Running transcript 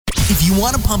If you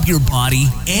want to pump your body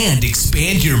and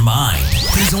expand your mind,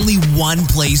 there's only one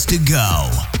place to go.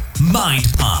 Mind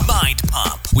Pump. Mind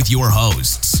Pump with your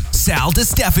hosts, Sal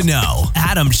DiStefano,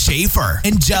 Adam Schafer,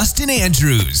 and Justin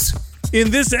Andrews.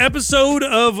 In this episode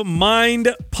of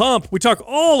Mind Pump, we talk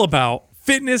all about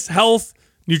fitness, health,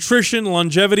 nutrition,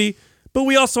 longevity, but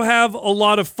we also have a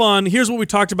lot of fun. Here's what we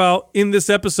talked about in this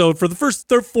episode for the first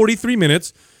 43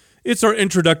 minutes. It's our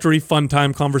introductory fun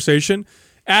time conversation.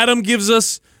 Adam gives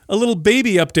us a little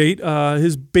baby update.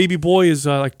 His baby boy is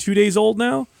like 2 days old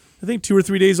now. I think 2 or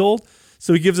 3 days old.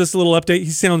 So he gives us a little update.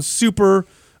 He sounds super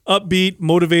upbeat,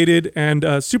 motivated,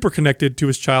 and super connected to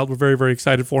his child. We're very, very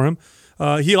excited for him.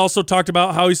 He also talked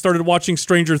about how he started watching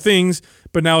Stranger Things,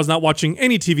 but now is not watching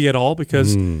any TV at all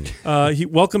because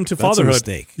welcome to fatherhood. That's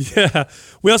a mistake. Yeah.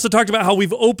 We also talked about how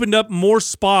we've opened up more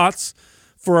spots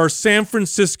for our San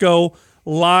Francisco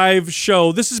live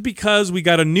show. This is because we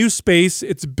got a new space.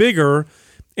 It's bigger.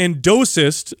 And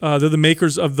Dosist, they're the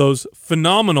makers of those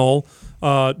phenomenal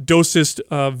Dosist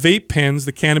vape pens,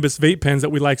 the cannabis vape pens that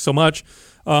we like so much.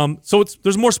 So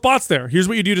there's more spots there. Here's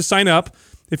what you do to sign up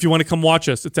if you want to come watch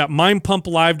us. It's at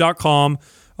mindpumplive.com.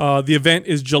 The event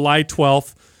is July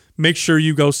 12th. Make sure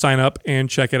you go sign up and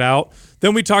check it out.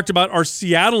 Then we talked about our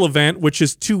Seattle event, which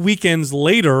is 2 weekends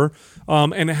later,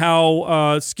 and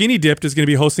how Skinny Dipped is going to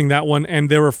be hosting that one,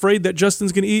 and they're afraid that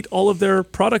Justin's going to eat all of their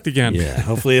product again. Yeah,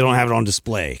 hopefully they don't have it on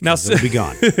display. Now it'll be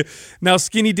gone. Now,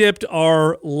 Skinny Dipped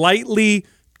are lightly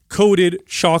coated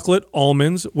chocolate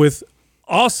almonds with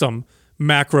awesome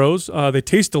macros. They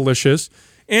taste delicious,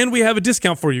 and we have a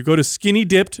discount for you. Go to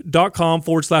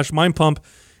skinnydipped.com/mindpump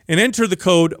and enter the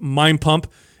code mindpump,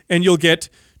 and you'll get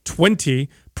 20%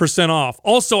 off.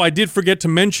 Also, I did forget to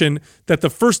mention that the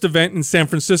first event in San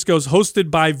Francisco is hosted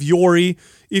by Vuori.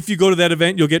 If you go to that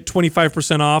event, you'll get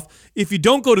 25% off. If you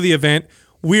don't go to the event,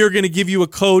 we are going to give you a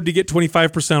code to get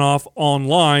 25% off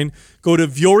online. Go to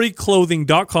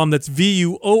VuoriClothing.com. That's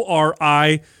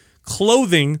VUORI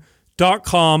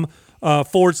clothing.com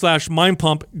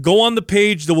 /mindpump. Go on the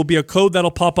page. There will be a code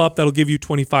that'll pop up that'll give you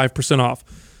 25% off.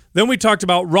 Then we talked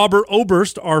about Robert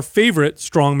Oberst, our favorite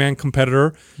strongman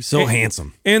competitor. He's so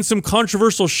handsome. And some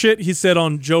controversial shit he said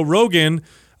on Joe Rogan.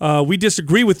 We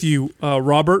disagree with you,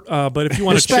 Robert, but if you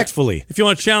want respectfully, if you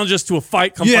want to challenge us to a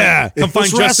fight, come find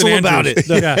let's Justin Andrews about it.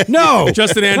 Yeah. No,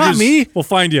 Justin Andrews, not me. We'll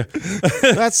find you.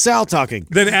 That's Sal talking.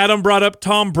 Then Adam brought up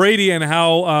Tom Brady and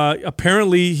how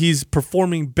apparently he's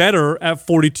performing better at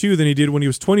 42 than he did when he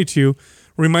was 22.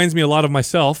 Reminds me a lot of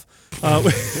myself.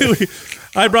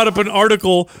 I brought up an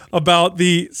article about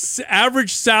the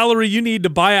average salary you need to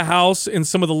buy a house in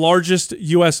some of the largest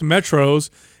U.S. metros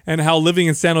and how living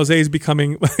in San Jose is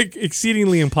becoming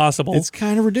exceedingly impossible. It's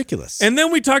kind of ridiculous. And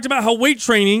then we talked about how weight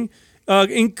training,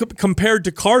 compared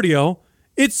to cardio,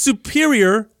 it's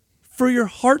superior for your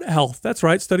heart health. That's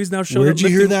right. Studies now show Where'd you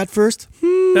hear that first?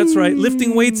 That's right.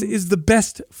 Lifting weights is the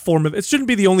best form of it. Shouldn't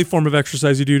be the only form of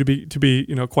exercise you do to be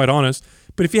quite honest.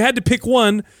 But if you had to pick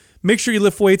one, make sure you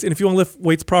lift weights, and if you want to lift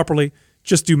weights properly,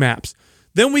 just do MAPS.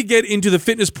 Then we get into the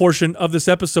fitness portion of this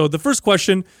episode. The first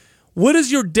question, what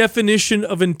is your definition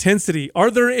of intensity?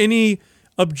 Are there any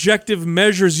objective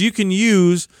measures you can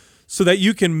use so that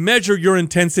you can measure your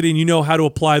intensity and you know how to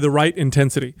apply the right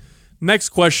intensity? Next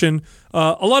question,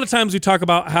 a lot of times we talk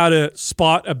about how to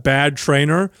spot a bad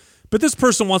trainer, but this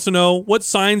person wants to know what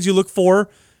signs you look for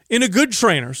in a good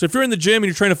trainer. So if you're in the gym and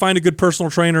you're trying to find a good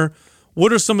personal trainer,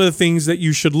 what are some of the things that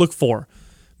you should look for?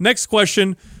 Next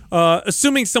question,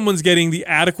 assuming someone's getting the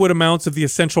adequate amounts of the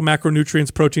essential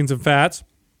macronutrients, proteins, and fats,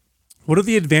 what are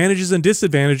the advantages and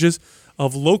disadvantages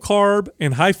of low carb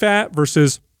and high fat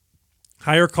versus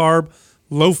higher carb,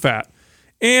 low fat?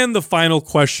 And the final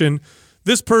question,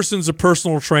 this person's a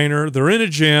personal trainer. They're in a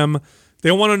gym.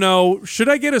 They want to know, should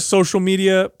I get a social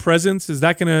media presence? Is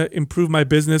that going to improve my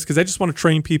business? Because I just want to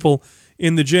train people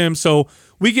in the gym. So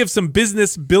we give some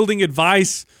business building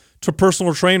advice to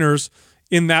personal trainers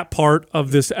in that part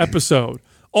of this episode.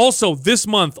 Also, this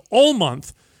month, all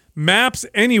month, MAPS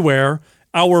Anywhere,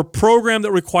 our program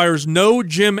that requires no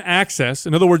gym access.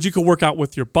 In other words, you can work out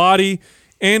with your body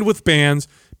and with bands,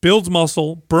 builds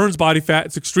muscle, burns body fat.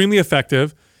 It's extremely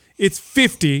effective. It's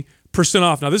 50%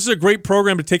 off. Now, this is a great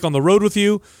program to take on the road with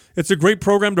you. It's a great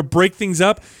program to break things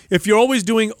up. If you're always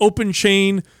doing open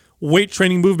chain weight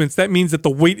training movements, that means that the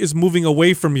weight is moving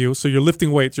away from you. So you're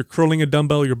lifting weights, you're curling a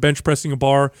dumbbell, you're bench pressing a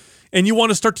bar, and you want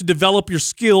to start to develop your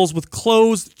skills with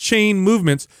closed chain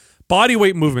movements. Body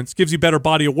weight movements gives you better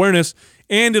body awareness,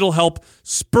 and it'll help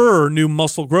spur new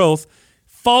muscle growth.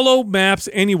 Follow MAPS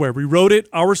Anywhere. We wrote it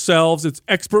ourselves. It's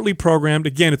expertly programmed.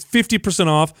 Again, it's 50%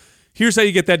 off. Here's how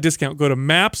you get that discount. Go to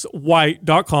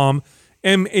mapswhite.com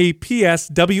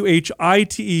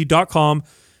MAPSWHITE.com,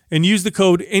 and use the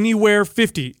code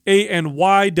ANYWHERE50,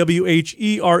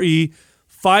 ANYWHERE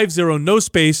 50, no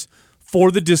space,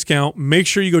 for the discount. Make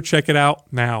sure you go check it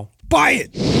out now. Buy it.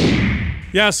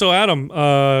 Yeah, so Adam,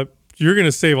 you're going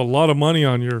to save a lot of money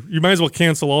on you might as well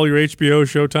cancel all your HBO,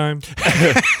 Showtime,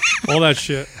 all that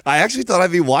shit. I actually thought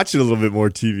I'd be watching a little bit more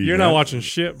TV. You're not watching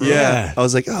shit, bro. Yeah. I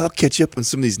was like, I'll catch up on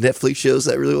some of these Netflix shows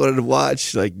I really wanted to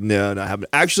watch. Like, no, not happening.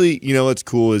 Actually, you know what's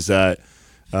cool is that,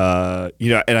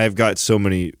 and I've got so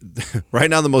many. Right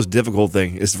now, the most difficult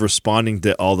thing is responding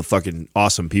to all the fucking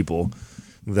awesome people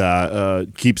that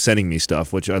keep sending me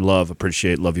stuff, which I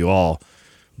appreciate, love you all.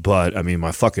 But I mean,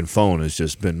 my fucking phone has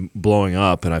just been blowing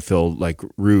up, and I feel like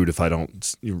rude if I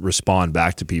don't respond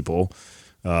back to people.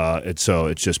 So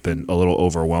it's just been a little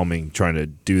overwhelming trying to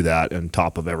do that on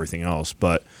top of everything else.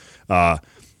 But I'm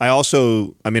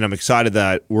excited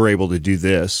that we're able to do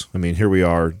this. I mean, here we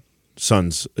are,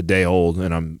 son's a day old,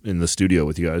 and I'm in the studio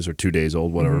with you guys, or 2 days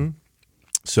old, whatever. Mm-hmm.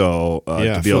 So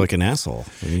I feel like an asshole.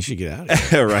 I mean, you should get out of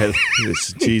here. Right?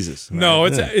 Jesus. No,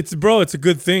 it's a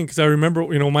good thing, because I remember,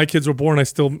 when my kids were born, I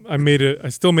still made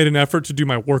an effort to do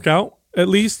my workout at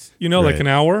least, like an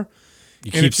hour.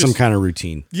 You keep some kind of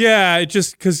routine. Yeah, it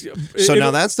just because. So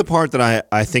now that's the part that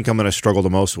I think I'm going to struggle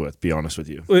the most with. Be honest with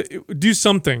you. Do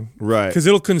something, right? Because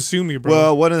it'll consume you, bro.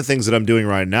 Well, one of the things that I'm doing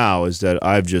right now is that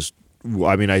I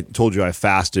told you I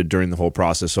fasted during the whole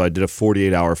process. So I did a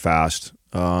 48-hour fast.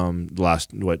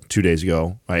 Last 2 days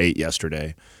ago. I ate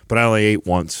yesterday, but I only ate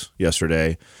once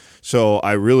yesterday. So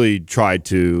I really tried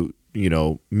to,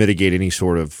 mitigate any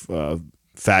sort of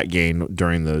fat gain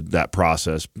during that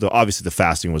process. Obviously, the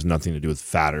fasting was nothing to do with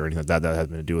fat or anything like that. That had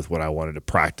to do with what I wanted to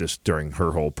practice during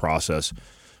her whole process.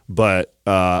 But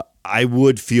I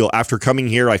would feel, after coming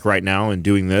here, like right now, and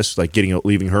doing this, like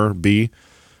leaving her be,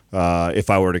 if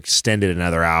I were to extend it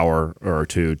another hour or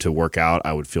two to work out,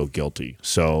 I would feel guilty.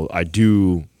 So I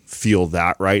do feel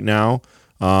that right now.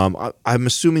 I'm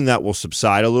assuming that will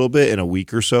subside a little bit in a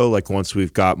week or so, like once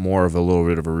we've got more of a little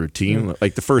bit of a routine. Yeah.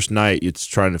 Like the first night, it's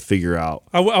trying to figure out.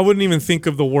 I wouldn't even think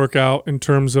of the workout in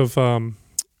terms of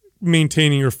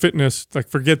maintaining your fitness. Like,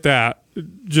 forget that.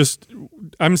 Just,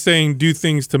 I'm saying do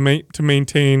things to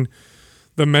maintain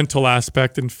the mental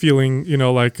aspect and feeling,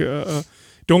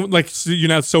 don't, like, so you're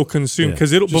not so consumed,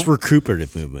 because it'll just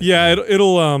recuperative movement. Yeah,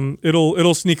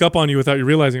 it'll sneak up on you without you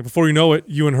realizing it. Before you know it,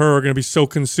 you and her are going to be so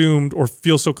consumed or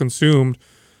feel so consumed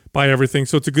by everything.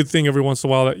 So it's a good thing every once in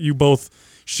a while that you both.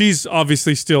 She's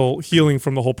obviously still healing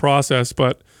from the whole process,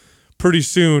 but pretty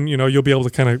soon, you'll be able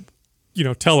to kind of,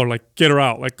 tell her, like, get her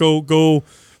out, like go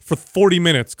for 40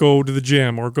 minutes, go to the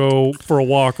gym or go for a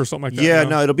walk or something like that. Yeah,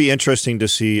 no, it'll be interesting to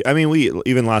see. I mean,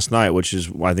 even last night, which is,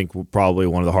 I think, probably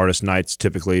one of the hardest nights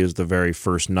typically, is the very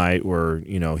first night where,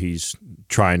 he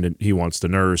wants to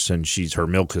nurse, and her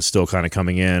milk is still kind of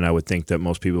coming in. I would think that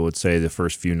most people would say the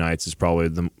first few nights is probably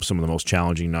some of the most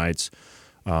challenging nights.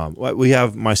 We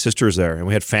have my sisters there, and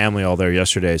we had family all there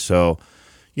yesterday. So,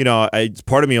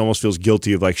 part of me almost feels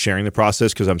guilty of, like, sharing the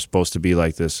process, because I'm supposed to be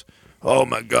like this, oh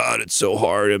my God, it's so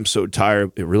hard, I'm so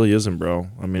tired. It really isn't, bro.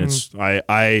 I mean,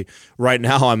 I right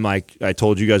now, I'm like, I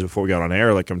told you guys before we got on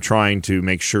air, like, I'm trying to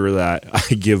make sure that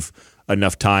I give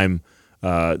enough time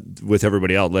with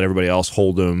everybody else, let everybody else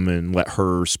hold him, and let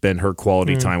her spend her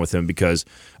quality time with him, because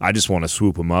I just want to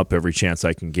swoop him up every chance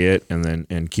I can get,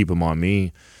 and keep him on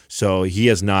me. So it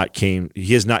has not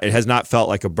felt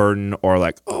like a burden, or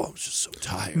like, oh, I'm just so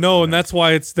tired. No, and that's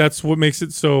why that's what makes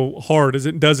it so hard, is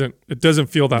it doesn't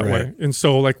feel that way. And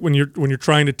so, like, when you're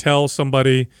trying to tell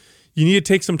somebody, you need to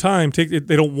take some time. They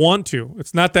don't want to.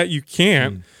 It's not that you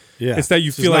can't. Yeah. It's that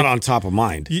you feel not like on top of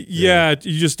mind. You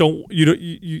just don't.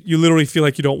 You literally feel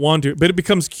like you don't want to. But it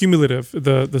becomes cumulative.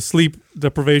 The sleep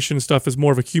deprivation stuff is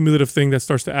more of a cumulative thing that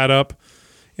starts to add up.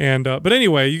 And but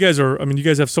anyway, you guys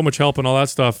have so much help and all that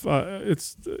stuff.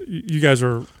 You guys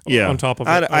are on top of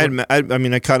it. I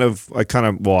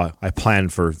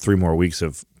planned for 3 more weeks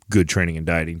of good training and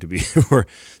dieting to be,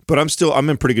 but I'm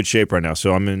in pretty good shape right now.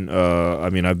 So I'm in.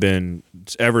 I've been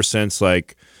ever since,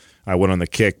 like, I went on the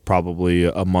kick probably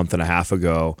a month and a half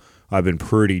ago. I've been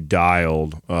pretty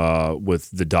dialed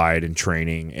with the diet and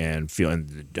training, and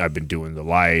feeling. I've been doing the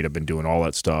light. I've been doing all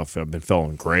that stuff. I've been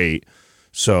feeling great.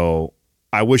 So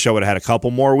I wish I would have had a couple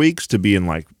more weeks to be in,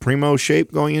 like, primo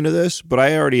shape going into this, but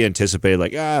I already anticipated,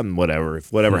 like, whatever.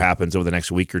 If whatever happens over the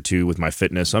next week or two with my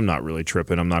fitness, I'm not really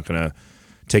tripping. I'm not going to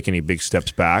take any big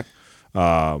steps back.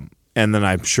 And then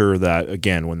I'm sure that,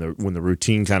 again, when the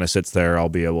routine kind of sits there, I'll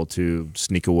be able to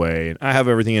sneak away. And I have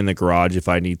everything in the garage if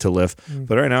I need to lift.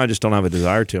 But right now, I just don't have a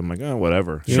desire to. I'm like, oh,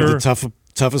 whatever. You know, the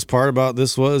toughest part about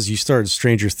this was you started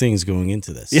Stranger Things going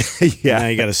into this. Yeah. Now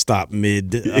you got to stop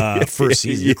mid first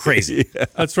season. You're crazy. Yeah.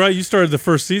 That's right. You started the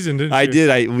first season, didn't you? I did.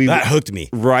 That hooked me.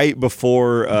 Right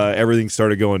before everything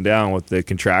started going down with the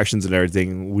contractions and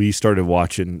everything, we started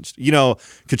watching. You know,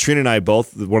 Katrina and I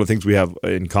both, one of the things we have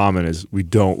in common is we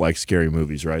don't like scary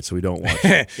movies, right? So we don't watch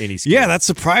any scary. Yeah, that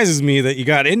surprises me that you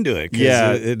got into it. 'Cause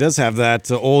Yeah. it does have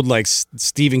that old like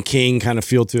Stephen King kind of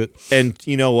feel to it. And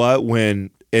you know what?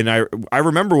 I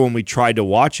remember when we tried to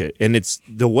watch it, and it's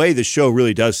the way the show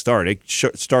really does start. It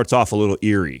starts off a little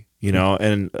eerie, you know,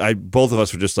 and both of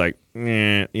us were just like,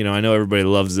 you know, I know everybody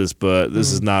loves this, but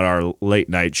this is not our late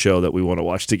night show that we want to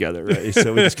watch together, right?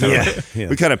 So we just kind of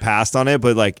we kind of passed on it.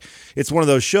 But like, it's one of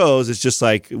those shows. It's just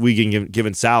like we can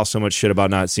given Sal so much shit about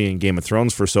not seeing Game of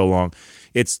Thrones for so long.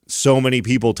 It's so many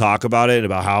people talk about it,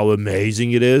 about how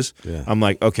amazing it is. Yeah. I'm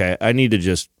like, okay, I need to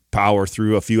just power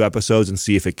through a few episodes and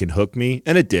see if it can hook me,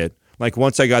 and it did. Like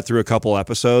once I got through a couple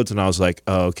episodes, and I was like,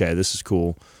 "Oh, okay, this is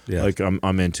cool." Yeah. Like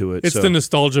I'm into it. It's the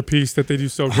nostalgia piece that they do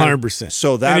so good. 100%.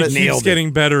 So that and it keeps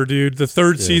getting better, dude. The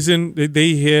third season,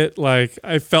 they hit like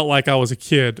I felt like I was a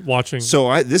kid watching.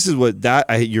 So this is what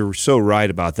you're so right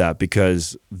about that,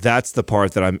 because that's the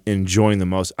part that I'm enjoying the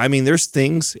most. I mean, there's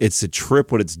things. It's a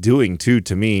trip. What it's doing too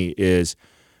to me is.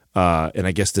 And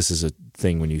I guess this is a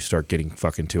thing when you start getting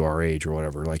fucking to our age or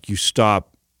whatever. Like you stop.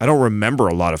 I don't remember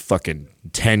a lot of fucking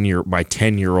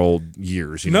 10-year-old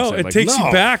years. You know no, it takes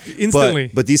you back instantly.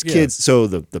 But these kids, so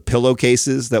the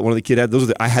pillowcases that one of the kid had,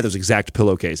 I had those exact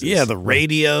pillowcases. Yeah, the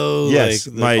radio. Yes,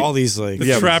 like, all these like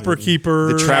the Trapper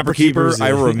Keeper. The Trapper Keeper. I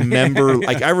remember,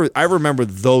 like I remember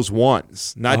those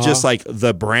ones, not just like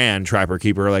the brand Trapper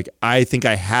Keeper. Like I think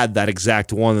I had that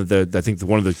exact one that I think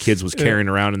one of the kids was carrying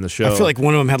around in the show. I feel like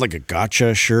one of them had like a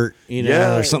gotcha shirt, you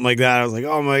know, or something like that. I was like,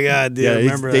 oh my god, dude, I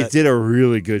remember they did a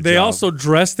really good. They job. also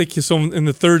dressed the kids. So in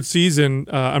the third season,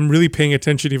 I'm really paying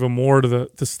attention even more to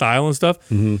the style and stuff.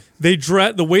 Mm-hmm.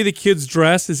 The way the kids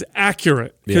dress is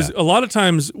accurate, because a lot of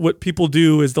times what people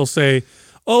do is they'll say,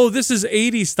 "Oh, this is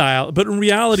 80s style," but in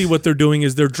reality, what they're doing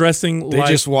is they're dressing. They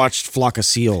just watched Flock of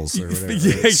Seals or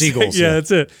whatever. Seagulls. Yeah,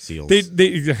 that's it. Seals.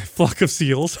 They Flock of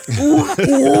Seals.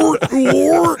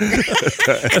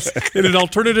 In an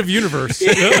alternative universe.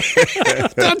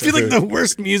 That'd be like the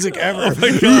worst music ever.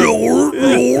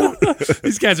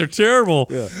 These guys are terrible.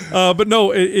 Yeah. But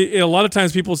no, a lot of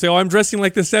times people say, "Oh, I'm dressing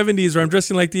like the 70s or I'm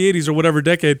dressing like the 80s or whatever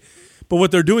decade." But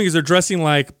what they're doing is they're dressing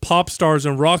like pop stars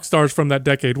and rock stars from that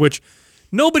decade, which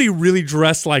nobody really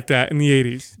dressed like that in the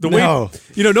 80s.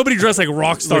 Nobody dressed like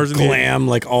rock stars like in the glam,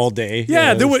 like all day.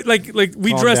 Yeah, they would like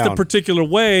we dressed a particular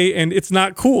way, and it's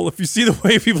not cool. If you see the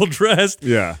way people dressed,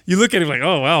 you look at it like,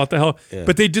 oh wow, what the hell? Yeah.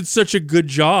 But they did such a good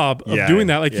job of doing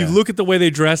that. Like you look at the way they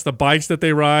dress, the bikes that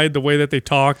they ride, the way that they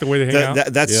talk, the way they hang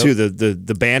out. That's too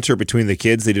the banter between the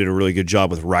kids. They did a really good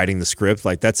job with writing the script.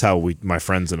 Like that's how my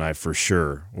friends and I for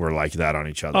sure were like that on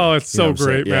each other. Oh, it's so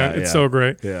great, man! It's so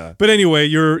great. Yeah. But anyway,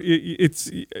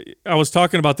 I was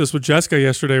talking about this with Jessica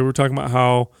yesterday. We were talking about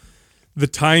how the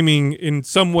timing in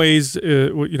some ways,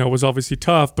 was obviously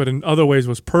tough, but in other ways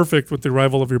was perfect with the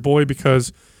arrival of your boy,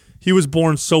 because he was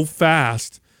born so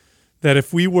fast that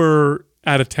if we were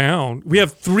out of town, we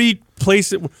have 3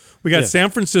 places. We got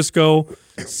San Francisco,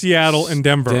 Seattle, and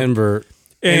Denver.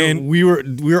 And we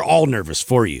were all nervous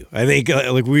for you. I think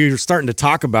like we were starting to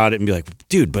talk about it and be like,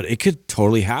 dude, but it could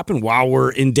totally happen while we're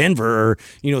in Denver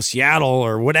or Seattle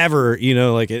or whatever,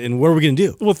 and what are we gonna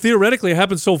do? Well, theoretically, it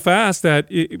happened so fast that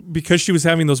because she was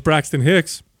having those Braxton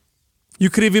Hicks,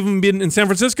 you could have even been in San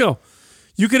Francisco.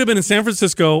 You could have been in San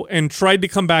Francisco and tried to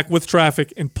come back with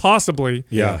traffic and possibly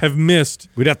have missed.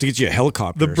 We'd have to get you a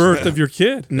helicopter. The birth of your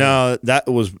kid. No, that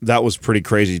was pretty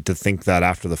crazy to think that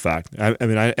after the fact.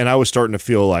 I was starting to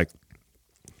feel like,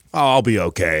 oh, I'll be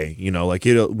okay. I'll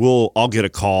get a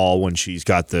call when she's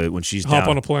hop down.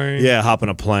 On a plane. Yeah, hop on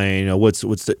a plane. What's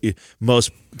the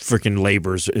most freaking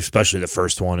labors, especially the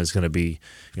first one, is going to be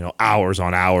hours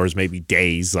on hours, maybe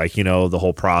days. The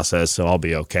whole process. So I'll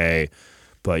be okay.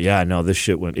 But yeah, no, this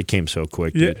shit it came so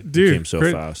quick. Dude. It came so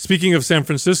fast. Speaking of San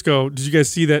Francisco, did you guys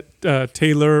see that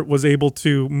Taylor was able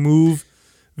to move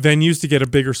venues to get a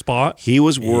bigger spot? He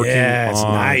was working it's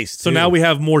nice. So now we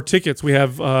have more tickets. We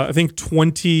have, I think,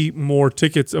 20 more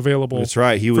tickets available. That's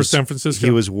right. For San Francisco.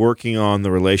 He was working on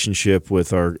the relationship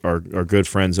with our good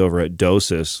friends over at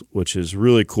Dosis, which is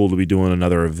really cool to be doing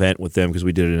another event with them, because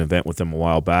we did an event with them a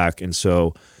while back. And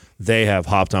so they have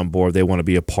hopped on board. They want to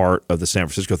be a part of the San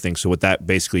Francisco thing. So what that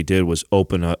basically did was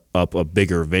open up a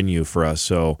bigger venue for us.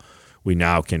 So we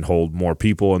now can hold more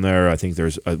people in there. I think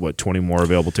there's 20 more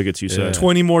available tickets. You said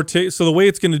 20 more tickets. So the way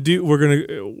it's going to do,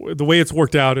 the way it's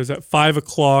worked out is at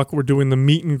 5:00 we're doing the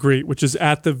meet and greet, which is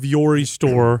at the Vuori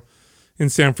store in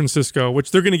San Francisco,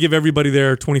 which they're going to give everybody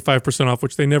there 25% off,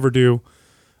 which they never do.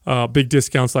 Big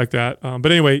discounts like that.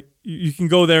 But anyway, you can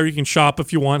go there. You can shop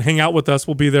if you want. Hang out with us.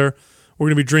 We'll be there. We're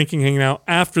going to be drinking, hanging out.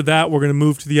 After that, we're going to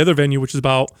move to the other venue, which is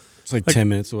about It's like 10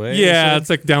 minutes away. Yeah, it's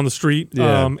like down the street.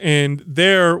 Yeah. And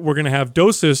there we're going to have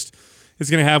Dosist is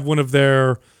going to have one of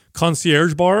their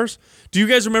concierge bars. Do you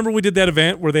guys remember we did that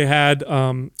event where they had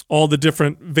all the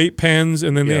different vape pens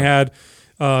and then they had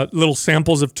little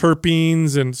samples of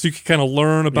terpenes, and so you could kind of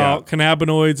learn about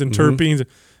cannabinoids and terpenes.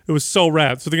 It was so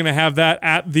rad. So they're going to have that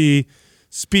at the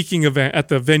speaking event at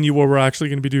the venue where we're actually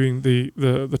going to be doing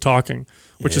the talking,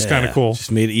 which is kind of cool.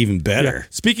 Just made it even better. Yeah.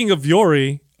 Speaking of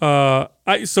Vuori,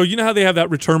 so you know how they have that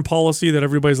return policy that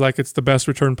everybody's like it's the best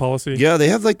return policy? Yeah, they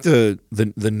have like the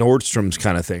Nordstrom's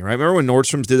kind of thing, right? Remember when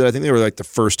Nordstrom's did that? I think they were like the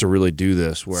first to really do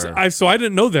this. Where So I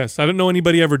didn't know this. I didn't know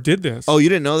anybody ever did this. Oh, you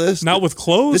didn't know this? Not with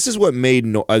clothes? This is what made,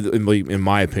 in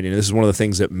my opinion, this is one of the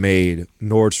things that made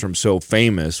Nordstrom so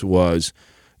famous was,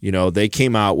 you know, they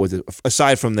came out with,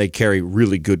 aside from they carry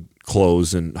really good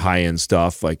clothes and high-end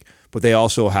stuff, like, but they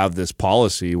also have this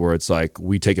policy where it's like,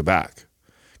 we take it back.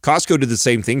 Costco did the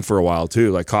same thing for a while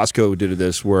too. Like Costco did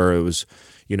this where it was,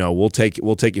 you know, we'll take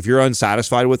if you're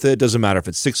unsatisfied with it, doesn't matter if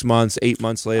it's 6 months, 8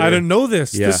 months later. I didn't know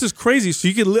this. Yeah. This is crazy. So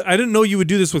you could I didn't know you would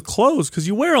do this with clothes because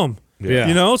you wear them. Yeah.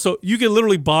 You know, so you could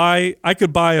literally I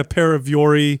could buy a pair of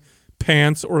Vuori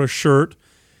pants or a shirt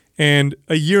and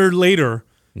a year later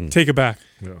take it back.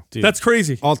 Yeah. Dude, That's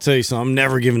crazy. I'll tell you something. I'm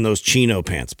never giving those chino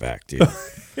pants back, dude.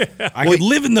 I could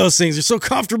live in those things. They're so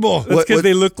comfortable. That's because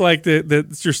they look like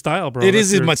it's your style, bro. It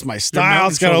That's is much my style. mountain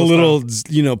It's got a shovel little,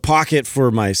 style. pocket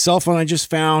for my cell phone I just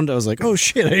found. I was like, oh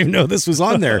shit, I didn't even know this was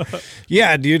on there.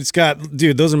 Yeah, dude,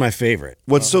 those are my favorite.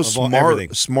 What's so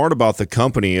everything. smart about the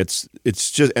company? It's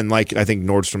just, and like I think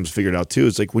Nordstrom's figured out too.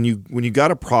 It's like when you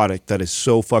got a product that is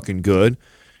so fucking good,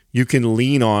 you can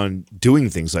lean on doing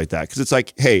things like that because it's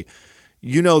like, hey.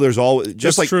 You know, there's always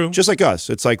just like us.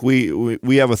 It's like we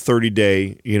have a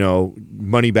 30-day,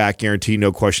 money back guarantee,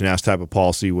 no question asked type of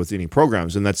policy with any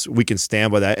programs, and we can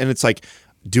stand by that. And it's like,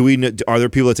 are there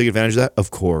people that take advantage of that? Of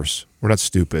course, we're not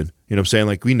stupid. You know what I'm saying?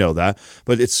 Like we know that,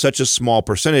 but it's such a small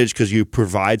percentage because you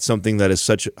provide something that is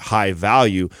such high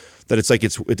value that it's like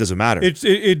it doesn't matter.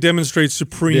 It demonstrates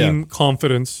supreme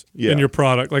confidence in your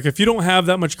product. Like if you don't have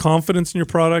that much confidence in your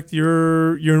product,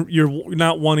 you're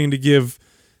not wanting to give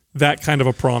that kind of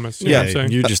a promise. You know what I'm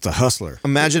saying? You're just a hustler.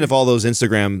 Imagine if all those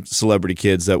Instagram celebrity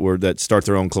kids that start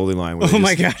their own clothing line. Where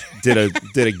my God. Did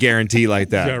a guarantee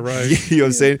like that. Yeah, right. You know what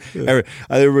I'm saying?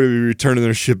 Everybody would be returning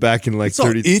their shit back in like It's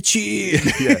 30. all itchy.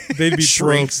 Yeah, They'd be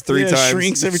shrinks broke. 3 times.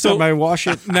 Shrinks every time I wash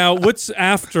it. Now, what's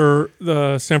after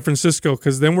the San Francisco?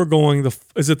 Because then we're going.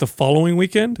 Is it the following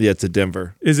weekend? Yeah, to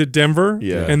Denver. Is it Denver?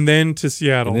 Yeah. and then to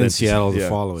Seattle. And then Seattle the yeah.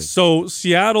 following. So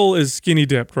Seattle is Skinny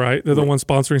Dipped, right? They're the ones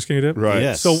sponsoring Skinny Dip, Right.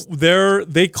 Yes. So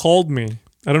they called me.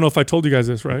 I don't know if I told you guys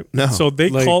this, right? No. So they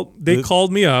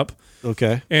called me up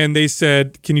Okay. and they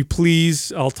said, "Can you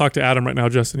please?" I'll talk to Adam right now.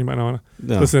 Justin, you might not want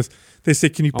to listen to this. They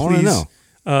said, "Can you wanna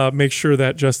please make sure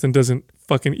that Justin doesn't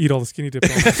fucking eat all the Skinny Dip?"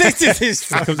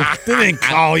 They didn't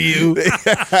call you.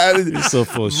 You're so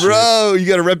full of shit. Bro, you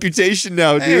got a reputation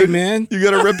now, dude. Hey, man. You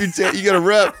got a reputation. You got a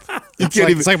rep. You It's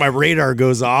like, it's like my radar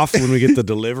goes off when we get the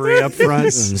delivery up front. I'm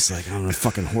just like, I'm gonna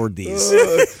fucking hoard these.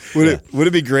 Would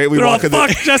it be great? We They're all, walk in fuck,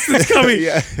 the. Justin's coming.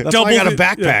 That's why I got a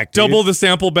backpack, dude. Double the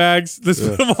sample bags. Let's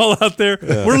put them all out there.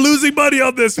 We're losing money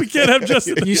on this. We can't have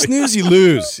Justin. You snooze, you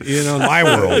lose. In my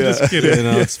world. Just kidding.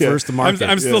 It's first to market.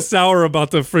 I'm still sour about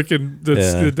the freaking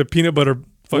the peanut butter.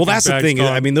 Well, that's the bags thing.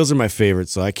 gone. I mean, those are my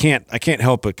favorites, so I can't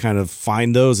help but kind of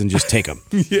find those and just take them.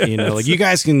 Like you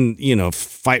guys can,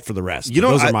 fight for the rest.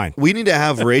 Those are mine. We need to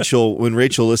have Rachel when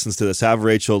Rachel listens to this. Have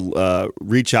Rachel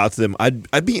reach out to them.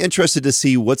 I'd be interested to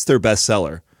see what's their best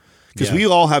seller because we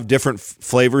all have different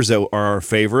flavors that are our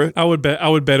favorite. I would bet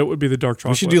it would be the dark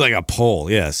chocolate. We should do like a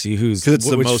poll. Yeah, see who's Because it's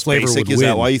the which most flavor basic. would Is win.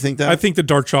 that why you think that? I think the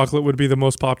dark chocolate would be the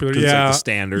most popular. It's Yeah, like the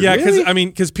standard. Yeah, because Really?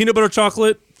 because peanut butter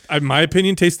chocolate, in my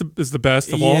opinion, is the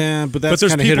best of all. Yeah, but that's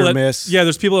there's kinda hit people or that- miss. Yeah,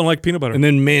 there's people that don't like peanut butter. And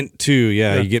then mint too.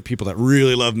 Yeah, you get people that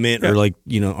really love mint or like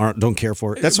don't care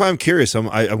for it. That's why I'm curious.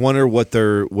 I wonder what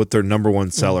their number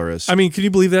one seller is. I mean, can you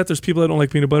believe that there's people that don't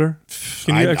like peanut butter?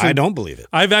 Can you I don't believe it.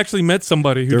 I've actually met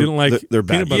somebody who didn't like they're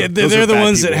bad. peanut butter. Yeah, Those they're are the bad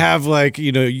ones that people. have like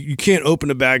you can't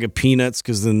open a bag of peanuts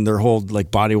because then their whole like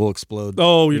body will explode.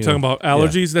 Oh, you're talking about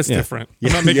allergies? That's different.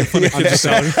 I'm not making fun of kids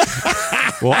with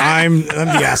allergies. Well, I'm the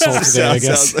asshole today, I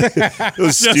guess.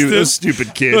 those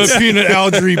stupid kids. Peanut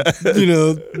allergy,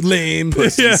 lame.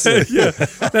 Yeah.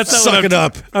 That's not Suck it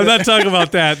up. I'm not talking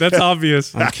about that. That's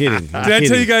obvious. I'm kidding. Did I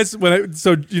tell you guys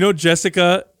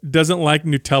Jessica doesn't like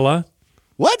Nutella?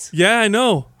 What? Yeah, I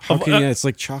know. How can you? It's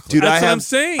like chocolate. Dude, That's what I'm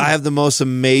saying. I have the most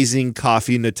amazing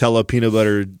coffee Nutella peanut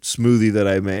butter smoothie that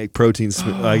I make, protein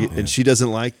smoothie, and she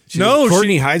doesn't like. No,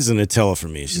 Courtney hides the Nutella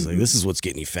from me. She's like, "This is what's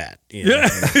getting you fat." Yeah.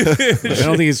 I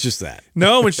don't think it's just that.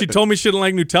 No, when she told me she didn't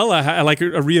like Nutella, I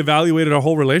reevaluated our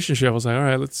whole relationship. I was like, all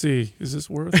right, let's see. Is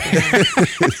this worth it?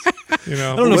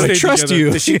 I don't know if I trust you.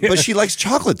 But she likes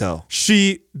chocolate though.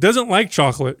 She doesn't like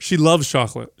chocolate. She loves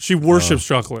chocolate. She worships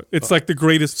chocolate. It's like the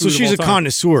greatest food So she's a of all time.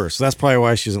 connoisseur. So that's probably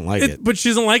why she doesn't like it. But she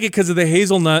doesn't like it because of the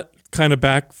hazelnut kind of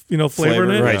flavor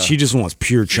in it. Right. She just wants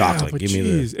pure chocolate. Yeah, Give me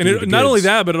the. and it, not only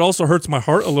that, but it also hurts my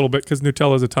heart a little bit because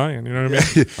Nutella's Italian. You know what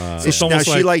I mean? It's Now, almost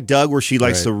she like Doug, where she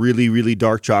likes the really, really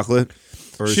dark chocolate.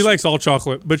 Or she likes all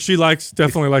chocolate, but she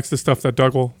definitely likes the stuff that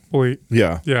Doug will eat.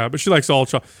 Yeah. Yeah, but she likes all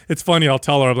chocolate. It's funny. I'll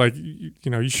tell her, I'm like,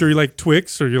 you sure you like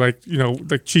Twix or you like,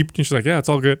 like cheap? And she's like, yeah, it's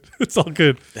all good. It's all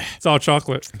good. It's all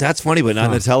chocolate. That's funny, but not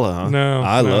Nutella, huh? No,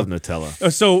 I no. love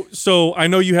Nutella. So I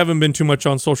know you haven't been too much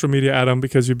on social media, Adam,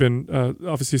 because you've been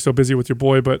obviously so busy with your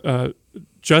boy. But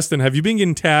Justin, have you been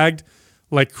getting tagged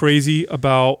like crazy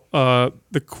about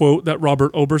the quote that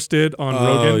Robert Oberst did on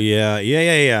Rogan? Oh,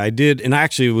 yeah. I did. And I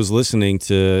actually was listening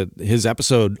to his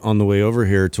episode on the way over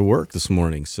here to work this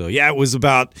morning. So, yeah, it was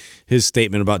about his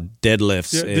statement about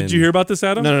deadlifts. Yeah, did you hear about this,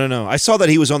 Adam? No. I saw that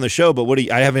he was on the show, but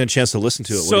I haven't had a chance to listen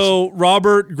to it. So,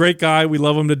 Robert, great guy. We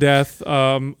love him to death.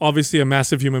 Obviously, a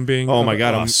massive human being. Oh, my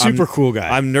God. Super cool guy.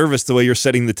 I'm nervous the way you're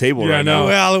setting the table right now.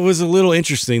 Well, it was a little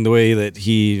interesting the way that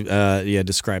he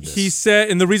described this. He said,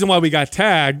 and the reason why we got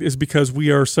tagged is because we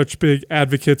are such big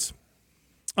advocates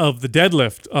of the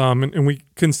deadlift, and we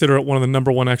consider it one of the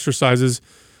number one exercises,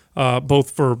 both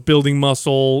for building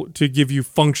muscle, to give you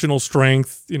functional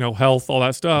strength, health, all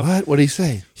that stuff. What did he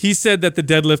say? He said that the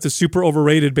deadlift is super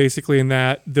overrated, basically, in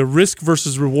that the risk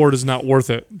versus reward is not worth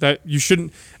it. That you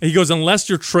shouldn't. He goes, unless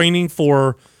you're training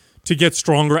to get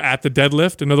stronger at the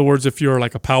deadlift. In other words, if you're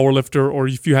like a power lifter or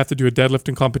if you have to do a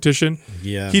deadlifting competition,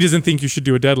 he doesn't think you should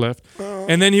do a deadlift.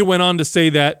 And then he went on to say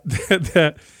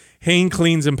that hang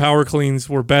cleans and power cleans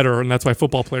were better, and that's why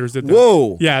football players did that.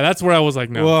 Whoa. Yeah, that's where I was like,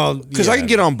 no. Well, Because I can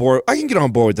get on board. I can get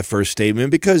on board with the first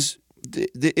statement because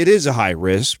it is a high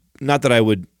risk. Not that I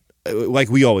would, like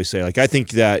we always say. Like I think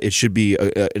that it should be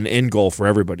an end goal for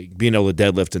everybody, being able to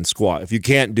deadlift and squat. If you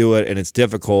can't do it and it's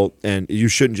difficult, and you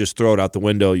shouldn't just throw it out the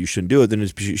window, you shouldn't do it. Then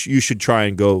you should try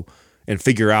and go and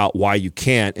figure out why you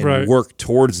can't and work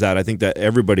towards that. I think that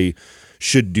everybody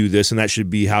should do this, and that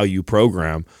should be how you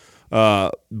program.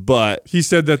 But he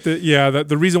said that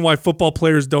the reason why football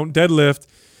players don't deadlift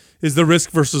is the risk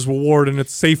versus reward, and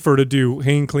it's safer to do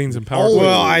hang cleans and power cleans.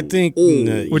 Well, I think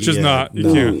which is not.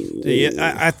 You can't.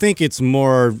 Yeah, I think it's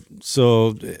more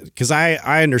so because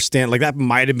I understand like that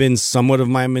might have been somewhat of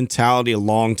my mentality a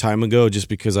long time ago, just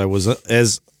because I was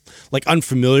as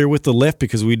unfamiliar with the lift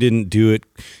because we didn't do it,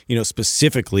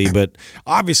 specifically. But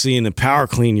obviously in the power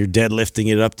clean, you're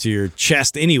deadlifting it up to your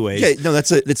chest anyways. yeah, no,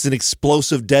 it's an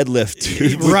explosive deadlift,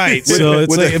 dude. Right. So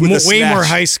it's way more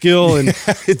high skill, and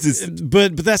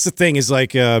but that's the thing is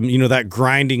that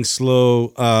grinding slow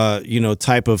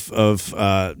type of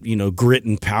grit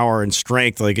and power and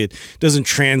strength, like it doesn't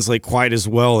translate quite as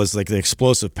well as like the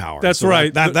explosive power. That's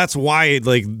right. That's why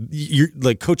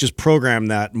coaches program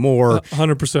that more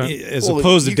 100%. as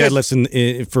opposed to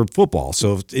deadlifts for football.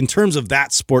 So in terms of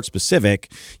that sport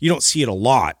specific, you don't see it a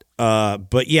lot.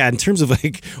 But yeah, in terms of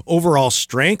overall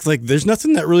strength, there's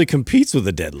nothing that really competes with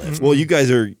a deadlift. Well, you guys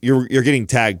you're getting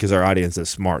tagged because our audience is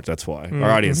smart. That's why our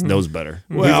audience knows better.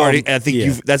 Well,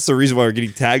 That's the reason why we're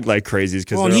getting tagged like crazy. Is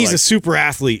because he's a super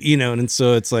athlete, and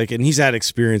so it's and he's had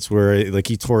experience where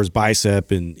he tore his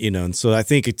bicep, and so I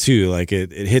think it too,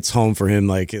 it hits home for him,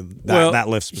 that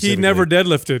lift specifically. He never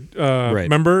deadlifted. Right.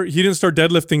 Remember, he didn't start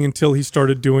deadlifting until he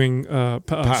started doing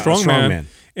strongman.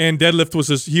 And deadlift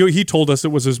was he told us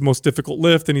it was his most difficult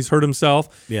lift, and he's hurt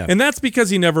himself. Yeah. And that's because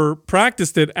he never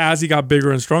practiced it as he got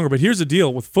bigger and stronger. But here's the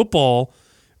deal with football,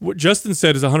 what Justin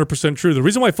said is 100% true. The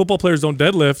reason why football players don't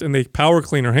deadlift and they power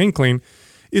clean or hang clean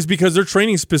is because they're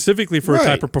training specifically for a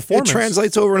type of performance. It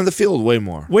translates over into the field way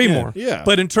more. Way more. Yeah.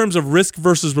 But in terms of risk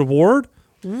versus reward,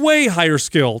 way higher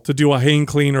skill to do a hang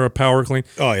clean or a power clean.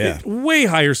 Oh, yeah. Way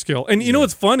higher skill. And you know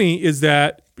what's funny is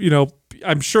that,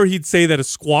 I'm sure he'd say that a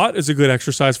squat is a good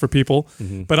exercise for people,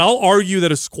 but I'll argue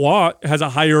that a squat has a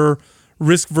higher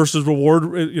risk versus reward,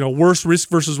 worse risk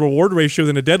versus reward ratio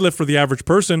than a deadlift for the average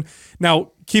person.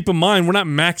 Now, keep in mind, we're not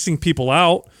maxing people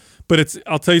out, but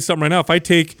I'll tell you something right now. If I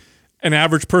take an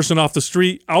average person off the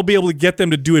street, I'll be able to get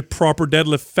them to do a proper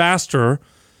deadlift faster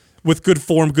with good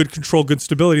form, good control, good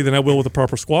stability than I will with a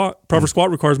proper squat. Proper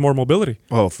squat requires more mobility.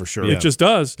 Oh, for sure. It just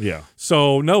does. Yeah.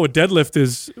 So no, a deadlift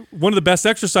is one of the best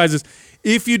exercises.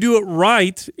 If you do it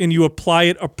right and you apply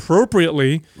it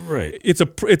appropriately, Right.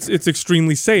 it's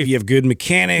extremely safe. You have good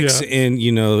mechanics and,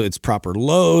 it's proper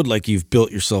load, like you've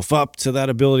built yourself up to that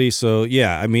ability. So,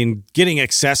 yeah, I mean, getting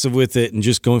excessive with it and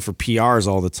just going for PRs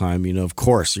all the time, of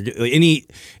course,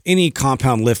 any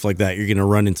compound lift like that, you're going to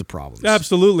run into problems.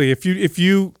 Absolutely. If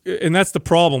you, and that's the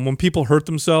problem. When people hurt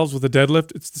themselves with a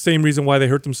deadlift, it's the same reason why they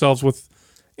hurt themselves with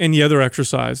any other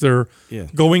exercise. They're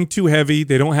going too heavy.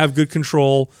 They don't have good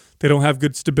control. They don't have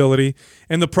good stability.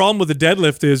 And the problem with the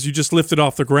deadlift is you just lift it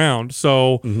off the ground.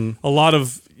 So a lot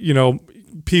of,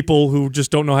 people who just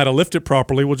don't know how to lift it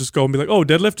properly will just go and be like, oh,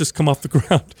 deadlift, just come off the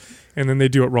ground. And then they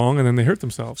do it wrong, and then they hurt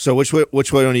themselves. So which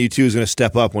one of you two is going to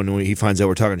step up when he finds out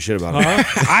we're talking shit about him?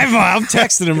 I'm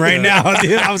texting him right now,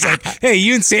 dude. I was like, hey,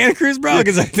 you in Santa Cruz, bro?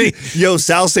 Because I think... Yo,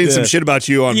 Sal's saying some shit about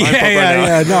you on my right now.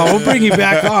 Yeah. No, we'll bring you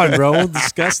back on, bro. We'll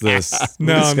discuss this.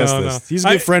 No. He's a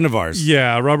good friend of ours.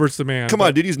 Yeah, Robert's the man. Come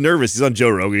on, dude. He's nervous. He's on Joe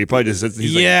Rogan. He probably just...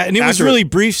 He's and it was really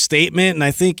brief statement, and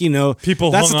I think,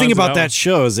 people that's the hung thing on to about that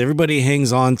show is everybody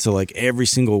hangs on to, like, every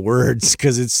single word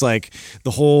because it's, like,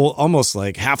 the whole, almost,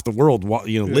 like, half the world,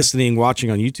 listening,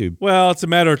 watching on YouTube. Well, it's a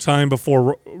matter of time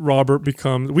before Robert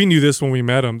becomes... We knew this when we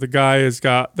met him. The guy has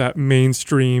got that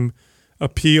mainstream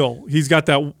appeal. He's got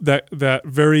that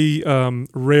very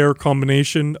rare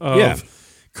combination of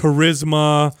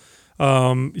charisma.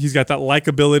 He's got that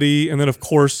likability, and then of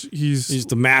course he's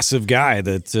the massive guy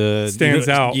that stands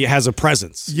out. He has a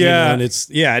presence. Yeah, and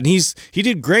and he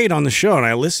did great on the show. And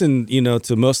I listened,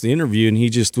 to most of the interview, and he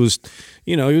just was,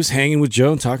 he was hanging with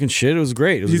Joe and talking shit. It was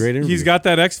great. It was a great interview. He's got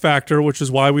that X factor, which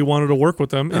is why we wanted to work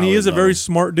with him. And he is a very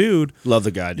smart dude. Love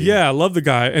the guy, dude. Yeah, love the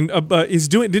guy. And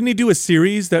didn't he do a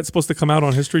series that's supposed to come out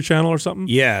on History Channel or something?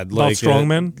 Yeah, about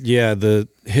strongmen. The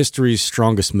History's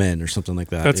Strongest Men or something like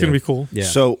that. That's gonna be cool. Yeah.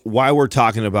 So while we're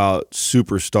talking about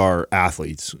superstar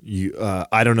athletes,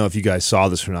 I don't know if you guys saw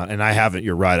this or not, and I haven't.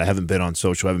 You're right. I haven't been on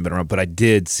social. I haven't been around, but I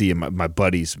did see my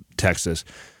buddies text us.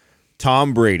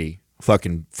 Tom Brady.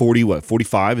 Fucking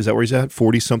 45? Is that where he's at?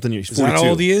 40 something? He's 42. Is that how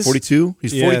old he is? 42?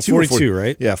 He's 42. 42,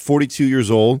 right? Yeah, 42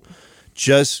 years old.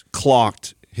 Just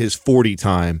clocked his 40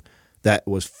 time that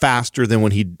was faster than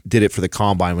when he did it for the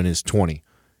combine when he was 20.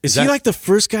 Is he like the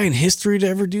first guy in history to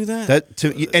ever do that?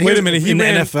 Wait a minute. He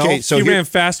ran NFL. Okay, so he ran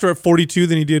faster at 42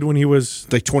 than he did when he was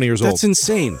like 20 years old. That's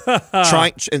insane.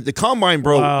 The combine,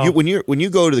 bro. Wow. When you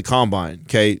go to the combine,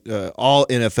 okay, all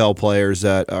NFL players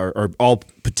that are all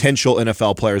potential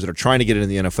NFL players that are trying to get into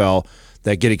the NFL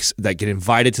that get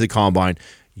invited to the combine.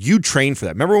 You train for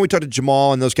that. Remember when we talked to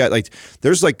Jamal and those guys? Like,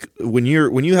 there's like when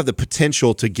you have the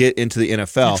potential to get into the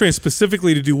NFL, you train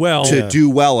specifically to do well. Do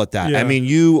well at that. Yeah. I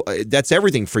mean, that's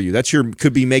everything for you. That's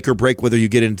could be make or break whether you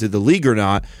get into the league or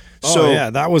not. So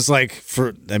that was like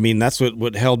that's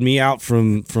what held me out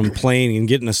from playing and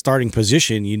getting a starting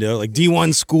position. Like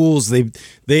D1 schools,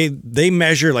 they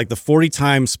measure like the 40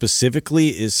 time specifically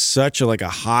is such a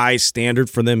high standard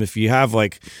for them. If you have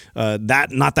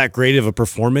not that great of a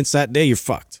performance that day, you're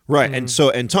fucked. Right,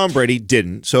 and Tom Brady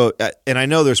didn't. So, and I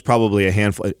know there's probably a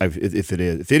handful.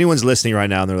 If anyone's listening right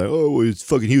now and they're like,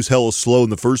 oh, he was hella slow in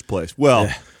the first place. Well,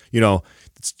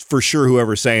 for sure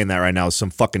whoever's saying that right now is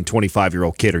some fucking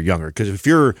 25-year-old kid or younger. Because if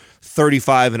you're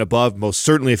 35 and above, most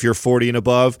certainly if you're 40 and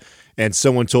above, and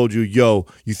someone told you, yo,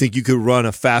 you think you could run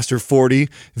a faster 40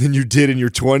 than you did in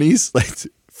your 20s?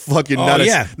 Like, fucking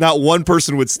not one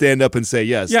person would stand up and say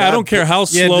yes. Yeah, I don't care how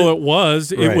slow it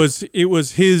was. Right. It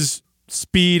was his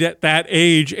speed at that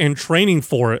age and training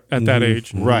for it at that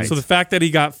age. Right. So the fact that he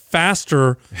got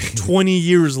faster 20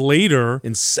 years later,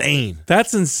 insane.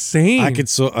 That's insane. I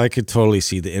could totally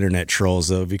see the internet trolls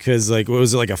though, because what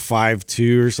was it, like a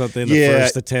 5.2 or something? The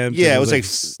first attempt. Yeah, it was like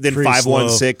then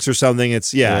 5.16 or something.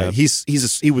 It's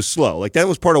he was slow. Like that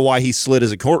was part of why he slid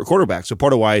as a quarterback. So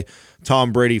part of why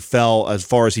Tom Brady fell as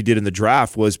far as he did in the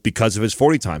draft was because of his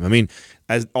 40 time. I mean,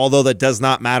 although that does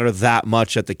not matter that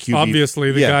much at the QB.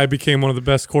 Obviously, the guy became one of the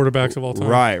best quarterbacks of all time.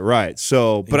 Right.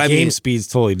 So, but game speed's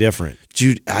totally different.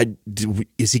 Dude,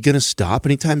 is he going to stop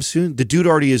anytime soon? The dude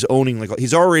already is owning,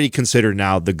 he's already considered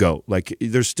now the GOAT. Like,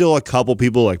 there's still a couple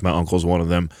people, like my uncle's one of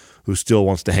them, who still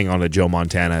wants to hang on to Joe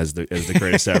Montana as the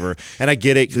greatest ever. And I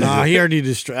get it. Nah, he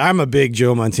already I'm a big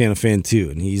Joe Montana fan too,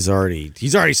 and he's already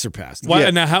surpassed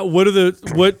him. Now, what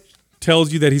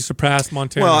tells you that he surpassed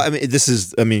Montana? Well, I mean, this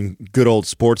is, good old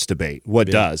sports debate. What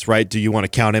does, right? Do you want to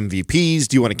count MVPs?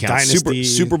 Do you want to count Dynasty.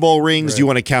 Super Bowl rings? Do you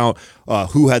want to count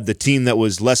who had the team that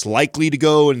was less likely to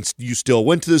go and you still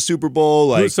went to the Super Bowl?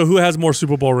 Like, so who has more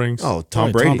Super Bowl rings? oh,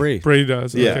 Tom Brady. Tom Brady. Brady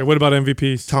does. Yeah. Okay. What about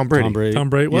MVPs? Tom Brady. Tom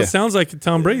Brady. Well, Yeah. it sounds like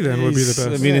Tom Brady then would be the best.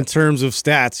 I mean, in terms of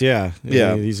stats, yeah.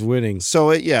 Yeah. He's winning.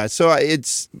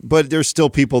 But there's still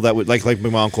people that would, like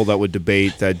my uncle, that would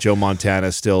debate that Joe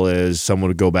Montana still is. Someone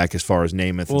would go back as far as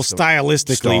Namath. Well, and stuff.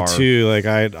 stylistically Star. too, like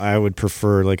I would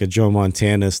prefer like a Joe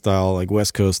Montana style, like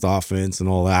West Coast offense and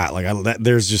all that. Like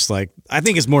there's just like I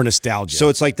think it's more nostalgia. So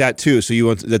it's like that too. So you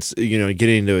want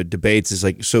getting into debates is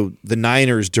like, so the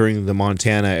Niners during the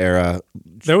Montana era,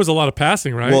 There was a lot of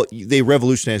passing, right? well, they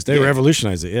revolutionized. the they game.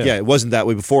 revolutionized it. Yeah, it wasn't that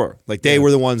way before. Like they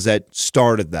were the ones that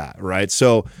started that, right?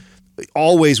 So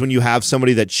always when you have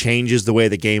somebody that changes the way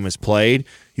the game is played,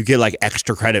 you get like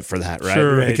extra credit for that, right?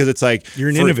 Sure. Because it's like You're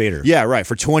an innovator. Yeah, right.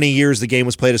 For 20 years the game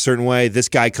was played a certain way. This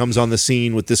guy comes on the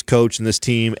scene with this coach and this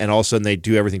team, and all of a sudden they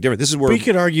do everything different. This is where We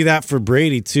could argue that for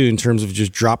Brady too, in terms of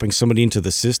just dropping somebody into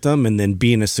the system and then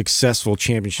being a successful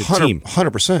championship team.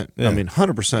 100%. Yeah. I mean,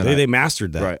 100%. They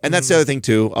mastered that. Right. And that's the other thing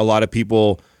too. A lot of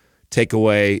people take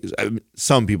away,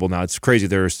 some people now, it's crazy.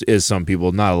 There is some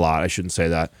people, not a lot, I shouldn't say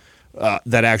that,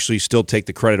 that actually still take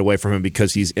the credit away from him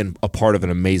because he's in a part of an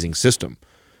amazing system.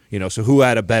 So who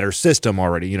had a better system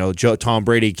already? Tom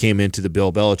Brady came into the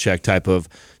Bill Belichick type of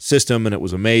system, and it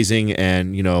was amazing.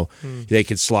 And they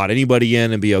could slot anybody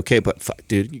in and be okay. But fuck,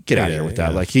 dude, get out of here with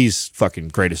that. Like he's fucking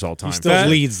greatest all time. He still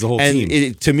leads the whole and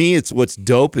team. to me, it's what's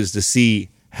dope is to see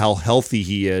how healthy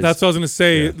he is. That's what I was going to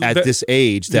say. At this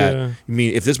age, that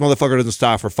if this motherfucker doesn't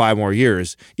stop for 5 more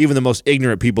years, even the most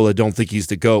ignorant people that don't think he's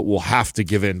the GOAT will have to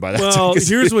give in by that Well, time.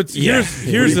 here's what here's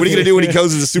are you the going to thing. do when he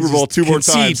goes to the Super Bowl 2 more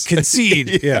times?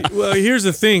 Concede. Yeah. Well, here's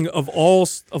the thing: of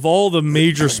all the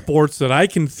major sports that I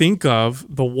can think of,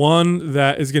 the one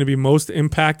that is going to be most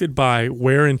impacted by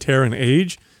wear and tear and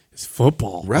age is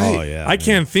football. Right. Oh, yeah. I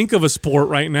can't think of a sport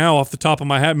right now off the top of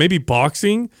my head. Maybe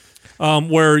boxing.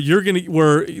 Where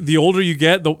the older you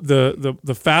get,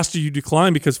 the faster you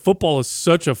decline, because football is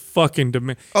such a fucking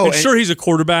demand. Oh, and sure, he's a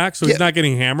quarterback, so he's not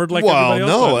getting hammered like Well,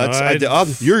 everybody else. no,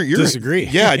 that's you're disagree.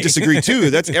 Yeah, I disagree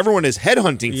too. That's everyone is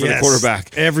headhunting for the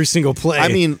quarterback. Every single play. I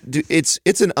mean,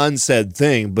 it's an unsaid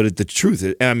thing, but the truth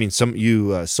is, I mean,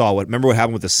 you saw remember what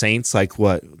happened with the Saints? Like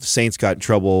the Saints got in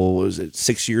trouble, was it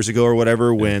 6 years ago or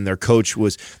whatever, when their coach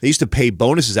they used to pay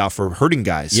bonuses out for hurting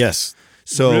guys. yes.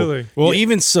 So Really? Well,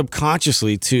 even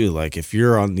subconsciously too, like if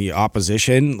you're on the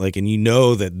opposition, like, and you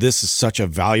know that this is such a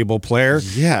valuable player,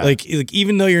 Yeah. like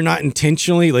even though you're not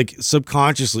intentionally, like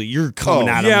subconsciously, you're coming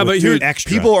at him. yeah, with but here-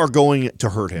 extra. people are going to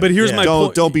hurt him. But here's my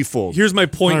point. Don't be fooled. Here's my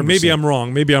point. 100%. Maybe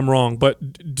I'm wrong. But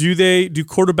do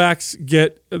quarterbacks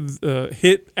get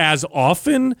hit as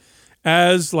often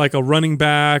as like a running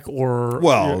back or?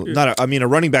 a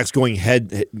running back's going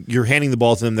head. You're handing the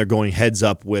ball to them. They're going heads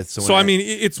up with someone. So I mean,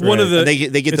 it's one of the. And they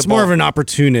get it's the ball. more of an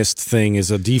opportunist thing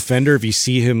as a defender. If you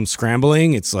see him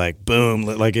scrambling, it's like boom,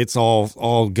 like it's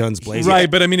all guns blazing. Right,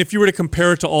 but I mean, if you were to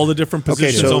compare it to all the different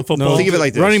positions so on football, think of it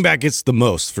like this. Running back gets the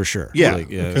most for sure. Yeah, Like,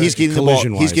 he's getting the ball. He's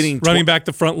collision-wise. getting running back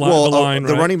the front line, the line,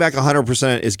 the right? running back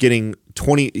 100% is getting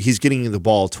 20. He's getting the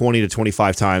ball 20 to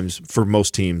 25 times for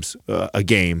most teams a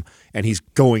game, and he's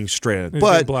going straight in. He's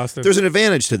But getting blasted. there's an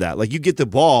advantage to that. Like you get the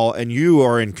ball and you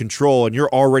are in control, and you're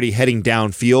already heading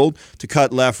downfield to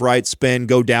cut left, right, spin,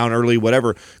 go down early,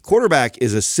 whatever. Quarterback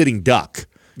is a sitting duck.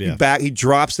 Yeah. He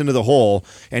drops into the hole,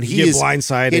 and You get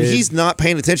blindsided. and he's not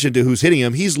paying attention to who's hitting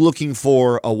him. He's looking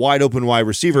for a wide open wide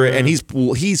receiver, and he's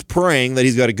praying that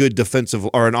he's got a good defensive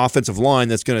or an offensive line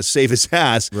that's going to save his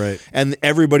ass. Right. And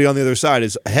everybody on the other side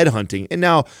is headhunting. And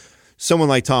now someone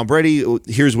like Tom Brady,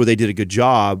 here's where they did a good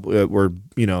job, where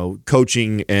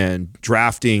coaching and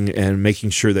drafting and making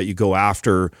sure that you go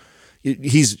after.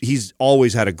 He's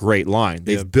always had a great line.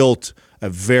 They've built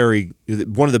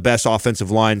one of the best offensive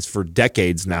lines for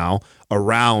decades now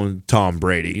around Tom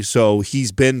Brady. So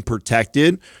he's been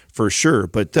protected for sure,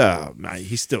 but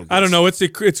he's still. I don't know.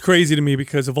 It's crazy to me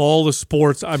because of all the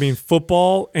sports. I mean,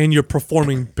 football, and you're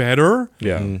performing better.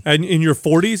 Yeah. And in your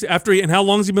 40s and how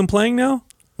long has he been playing now?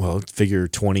 Well, figure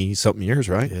 20-something years,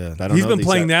 right? Yeah. I don't He's know been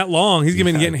playing that long. He's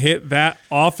been getting hit that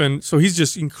often, so he's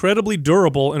just incredibly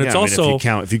durable. And it's also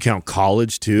if you count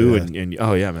college too, and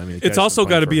oh yeah, man, I mean, it's also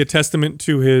got to be a testament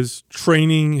to his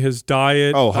training, his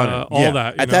diet, all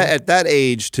that. At that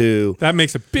age too. That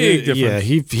makes a big difference. Yeah,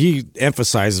 he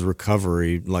emphasizes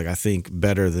recovery, like I think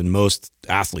better than most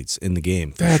athletes in the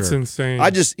game. For That's sure. insane. I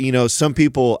just, some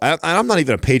people, I'm not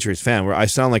even a Patriots fan, where I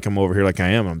sound like I'm over here like I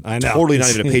am. I'm I know. totally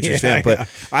not even a Patriots fan, but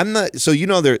I'm not. So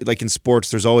there, like in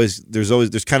sports,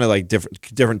 there's kind of like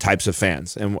different types of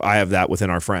fans, and I have that within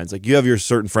our friends. Like you have your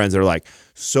certain friends that are like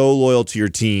so loyal to your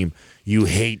team, you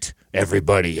hate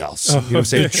everybody else. You know what I'm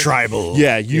saying? Tribal.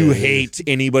 Yeah, you hate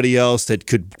anybody else that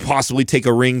could possibly take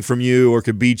a ring from you or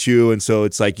could beat you, and so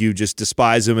it's like you just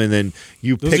despise them, and then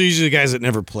Those are usually the guys that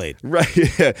never played. Right.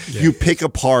 You pick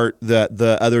apart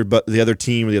the other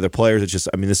team or the other players. It's just,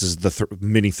 I mean, this is the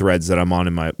many threads that I'm on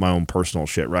in my own personal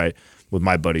shit, right, with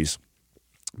my buddies.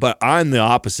 But I'm the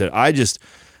opposite.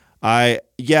 I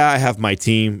have my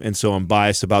team, and so I'm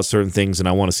biased about certain things, and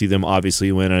I want to see them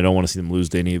obviously win. And I don't want to see them lose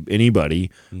to anybody.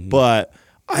 Mm-hmm. But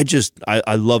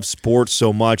I love sports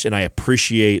so much, and I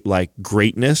appreciate like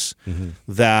greatness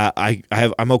that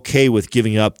I'm okay with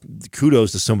giving up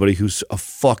kudos to somebody who's a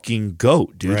fucking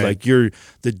GOAT, dude. Right. Like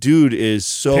the dude is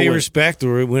so pay respect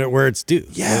where it's due.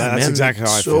 Yeah, that's man, exactly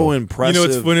how I feel. So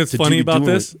impressive. What's funny about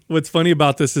this? What's funny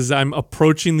about this is I'm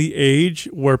approaching the age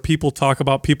where people talk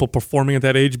about people performing at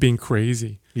that age being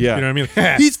crazy. Yeah. You know what I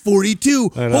mean? He's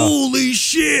 42. Holy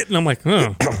shit. And I'm like,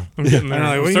 I'm getting there.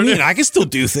 Like, what do you mean? I can still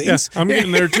do things. Yeah, I'm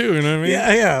getting there too. You know what I mean?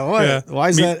 Yeah. What? Yeah. Why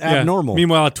is that abnormal?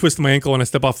 Meanwhile, I twist my ankle when I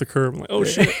step off the curb. I'm like, oh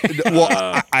shit.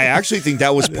 Well, I actually think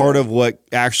that was part of what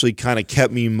actually kind of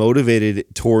kept me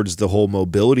motivated towards the whole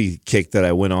mobility kick that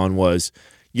I went on was,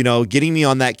 getting me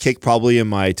on that kick probably in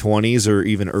my 20s or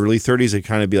even early 30s, I'd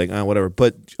kind of be like, whatever.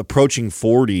 But approaching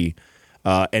 40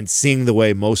 and seeing the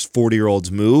way most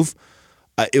 40-year-olds move,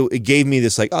 it gave me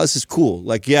this like, oh, this is cool.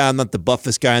 Like, yeah, I'm not the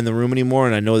buffest guy in the room anymore,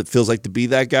 and I know it feels like to be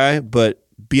that guy, but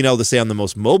being able to say I'm the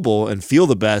most mobile and feel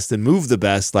the best and move the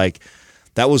best, like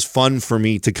that was fun for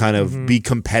me to kind of be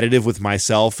competitive with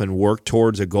myself and work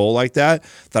towards a goal like that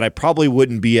I probably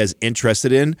wouldn't be as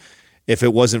interested in if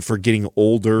it wasn't for getting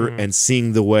older and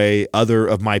seeing the way other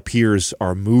of my peers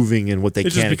are moving and what they It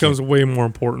can. just becomes way more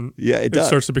important. Yeah, it does.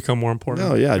 starts to become more important.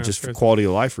 Oh, yeah, just for quality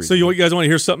of life reasons. So you guys want to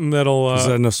hear something that'll... Is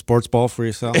that enough sports ball for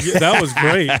yourself? Yeah, that was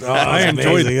great. I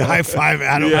enjoyed it. High five,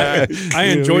 Adam. Yeah, I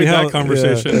enjoyed that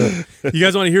conversation. You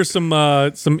guys want to hear some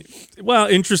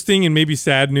interesting and maybe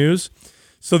sad news?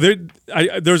 So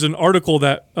there's an article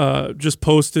that just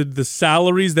posted the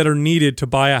salaries that are needed to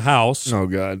buy a house. Oh,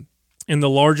 God. In the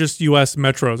largest U.S.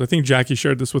 metros. I think Jackie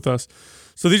shared this with us.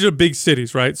 So these are big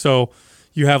cities, right? So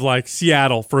you have like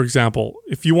Seattle, for example.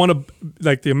 If you want to,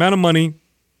 like the amount of money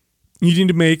you need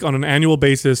to make on an annual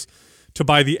basis to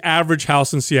buy the average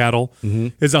house in Seattle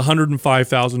is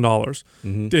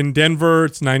 $105,000. In Denver,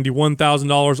 it's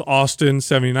 $91,000. Austin,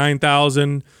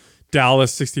 $79,000.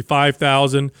 Dallas,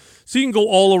 $65,000. So you can go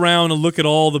all around and look at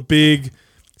all the big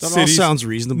That cities. all sounds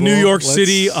reasonable. New York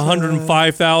City,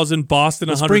 $105,000. Boston,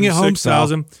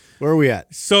 $106,000. Where are we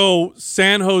at? So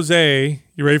San Jose,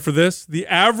 you ready for this? The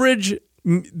average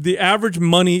amount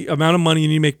of money you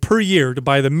need to make per year to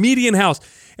buy the median house.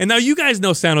 And now you guys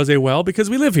know San Jose well because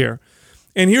we live here.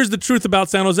 And here's the truth about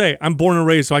San Jose. I'm born and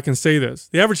raised, so I can say this.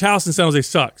 The average house in San Jose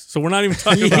sucks. So we're not even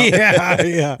talking about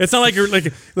yeah. It's not like you're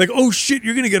like oh shit,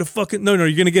 you're gonna get a fucking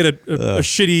you're gonna get a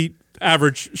shitty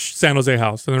average San Jose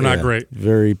house, and they're not great.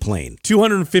 Very plain.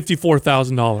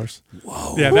 $254,000.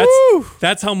 Whoa. Yeah,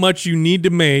 that's how much you need to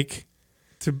make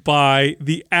to buy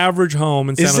the average home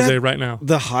in San Jose right now.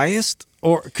 The highest,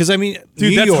 or because I mean, dude,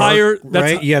 New that's York, higher.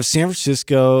 Right? You have San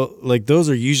Francisco. Like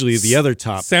those are usually the other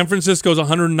top. San Francisco's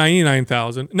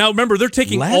 $199,000. Now remember, they're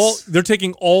taking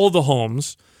all the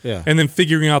homes, and then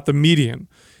figuring out the median.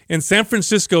 And San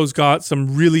Francisco's got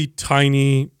some really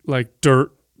tiny, like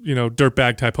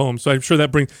dirtbag type homes. So I'm sure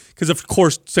that brings, because of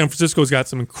course San Francisco's got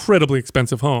some incredibly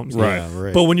expensive homes. Right. Yeah,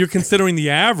 right. But when you're considering the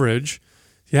average,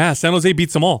 San Jose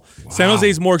beats them all. Wow. San Jose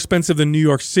is more expensive than New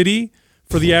York City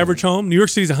for the average home. New York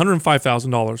City is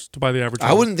 $105,000 to buy the average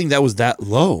home. I wouldn't think that was that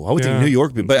low. I would think New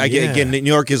York, but again, New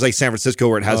York is like San Francisco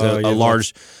where it has a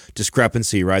large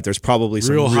discrepancy, right? There's probably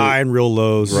some real high and real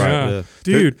lows. Right. Yeah.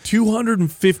 Dude,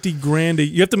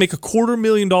 $250,000. You have to make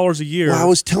 $250,000 a year. Well, I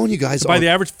was telling you guys to buy the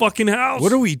average fucking house.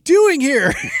 What are we doing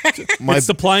here? It's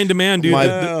supply and demand, dude.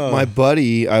 My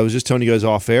buddy, I was just telling you guys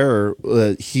off air,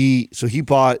 he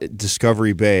bought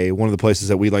Discovery Bay, one of the places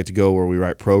that we like to go where we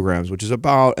write programs, which is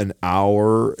about an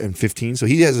hour and 15. So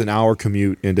he has an hour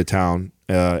commute into town,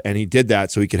 and he did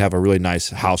that so he could have a really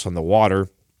nice house on the water.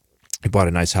 He bought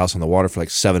a nice house on the water for like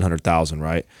 $700,000,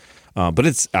 right? But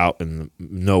it's out in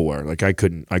nowhere. Like I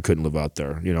couldn't live out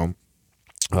there,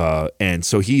 and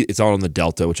so it's out on the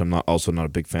Delta, which I'm also not a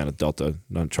big fan of Delta.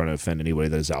 Not trying to offend anybody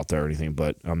that is out there or anything,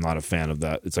 but I'm not a fan of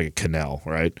that. It's like a canal,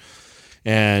 right?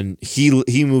 And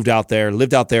he moved out there,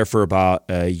 lived out there for about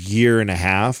a year and a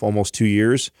half, almost 2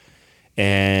 years.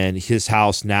 And his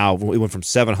house now, it went from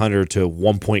 700 to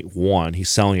 1.1. He's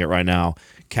selling it right now,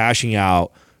 cashing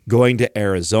out going to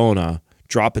Arizona,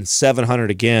 dropping $700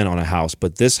 again on a house,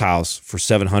 but this house for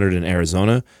 $700 in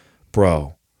Arizona,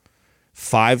 bro,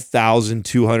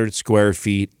 5,200 square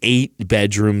feet, 8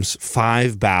 bedrooms,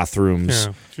 5 bathrooms,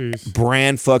 Yeah, jeez.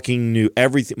 brand fucking new,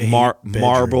 everything,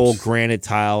 marble, granite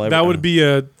tile. That would be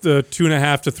the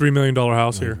 $2.5 to $3 million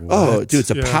house here. Oh, dude,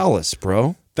 it's a Yeah. palace,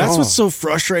 bro. That's what's so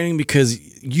frustrating because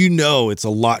it's a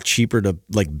lot cheaper to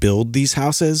like build these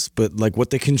houses, but like what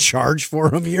they can charge for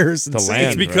them here is insane. land.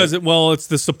 It's because it's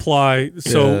the supply.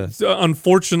 So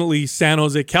unfortunately, San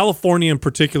Jose, California in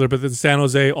particular, but then San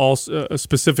Jose also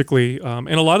specifically, and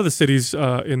a lot of the cities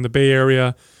in the Bay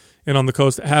Area and on the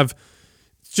coast have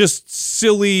just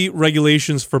silly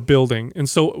regulations for building. And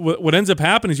so what ends up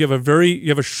happening is you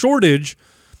have a shortage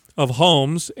of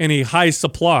homes and a high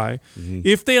supply.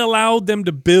 If they allowed them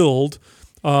to build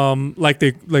like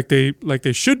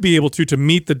they should be able to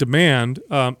meet the demand,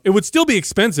 it would still be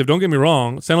expensive. Don't get me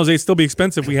wrong. San Jose still be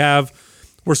expensive.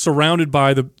 We're surrounded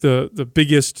by the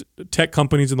biggest tech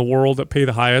companies in the world that pay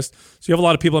the highest. So you have a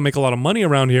lot of people that make a lot of money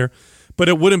around here, but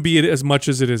it wouldn't be as much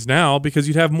as it is now because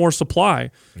you'd have more supply.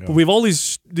 Yeah. But we have all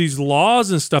these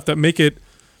laws and stuff that make it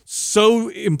so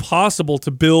impossible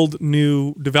to build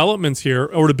new developments here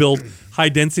or to build high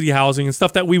density housing and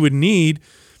stuff that we would need,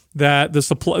 that the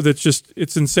supply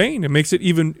it's insane. It makes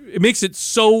it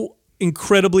so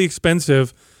incredibly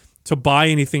expensive to buy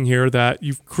anything here that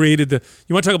you've created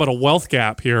you want to talk about a wealth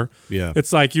gap here. Yeah.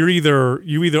 It's like you either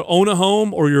own a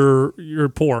home or you're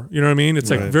poor. You know what I mean? It's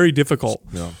like very difficult.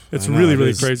 Yeah. It's really,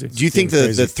 really crazy. Do you think the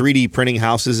 3D printing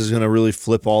houses is going to really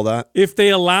flip all that?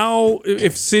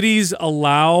 If cities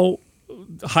allow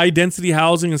high density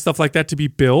housing and stuff like that to be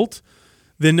built,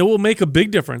 then it will make a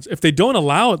big difference. If they don't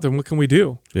allow it, then what can we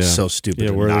do? Yeah. So stupid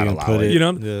to where not are they gonna allow put it. it? You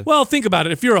know? Yeah. Well, think about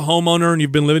it. If you're a homeowner and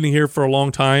you've been living here for a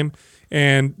long time,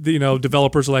 and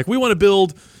developers are like, we want to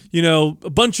build, a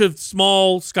bunch of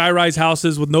small skyrise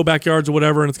houses with no backyards or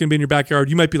whatever, and it's going to be in your backyard.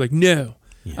 You might be like, no,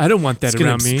 I don't want that around me.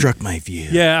 It's going to obstruct my view.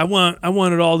 Yeah, I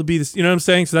want it all to be this. You know what I'm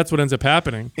saying? So that's what ends up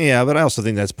happening. Yeah, but I also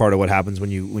think that's part of what happens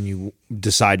when you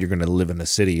decide you're going to live in the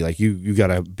city. Like you got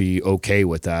to be okay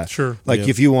with that. Sure. Like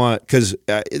if you want, because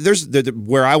there's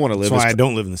where I want to live. That's why I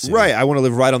don't live in the city. Right. I want to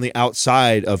live right on the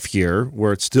outside of here,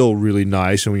 where it's still really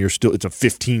nice, and when it's a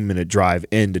 15-minute drive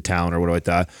into town or whatever like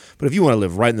that. But if you want to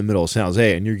live right in the middle of San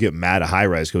Jose and you get mad a high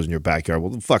rise goes in your backyard,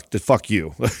 well, fuck you. You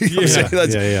know what I'm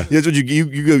saying? That's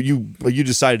what you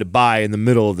decided to buy in the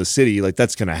middle of the city. Like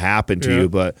that's going to happen to you.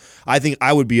 But I think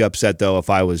I would be upset though if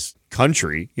I was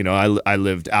country. I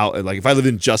lived out, like if I lived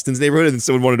in Justin's neighborhood and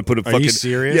someone wanted to put a Are you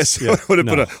serious? Yes, someone wanted to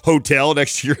put a hotel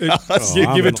next to your house.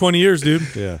 Give it 20 years, dude.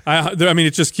 Yeah. I mean,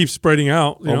 it just keeps spreading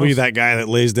out. I'll be that guy that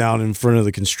lays down in front of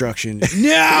the construction.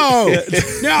 No,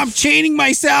 I'm chaining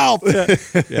myself.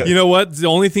 You know what? The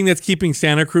only thing that's keeping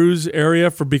Santa Cruz area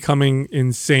from becoming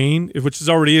insane, which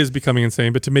already is becoming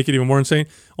insane, but to make it even more insane,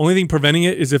 only thing preventing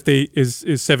it is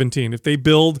is 17. If they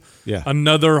build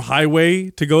another highway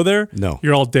to go there, no,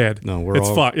 you're all dead. No,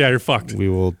 fucked. Yeah, you're fucked. We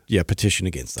will, petition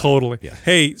against that. Totally. Yeah.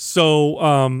 Hey,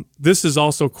 so this is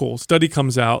also cool. Study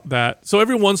comes out that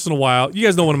every once in a while, you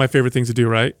guys know one of my favorite things to do,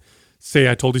 right? Say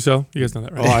I told you so. You guys know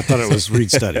that, right? Oh, I thought it was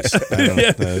read studies.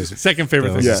 Second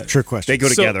favorite thing. Yeah. Trick question. They go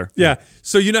together. Yeah.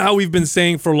 So you know how we've been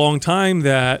saying for a long time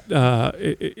that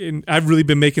I've really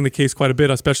been making the case quite a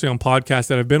bit, especially on podcasts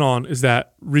that I've been on, is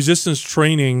that resistance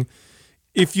training,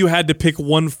 if you had to pick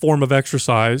one form of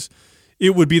exercise,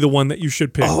 it would be the one that you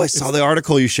should pick. Oh, I saw the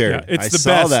article you shared. Yeah, it's I saw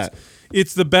best. that.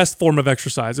 It's the best form of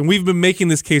exercise. And we've been making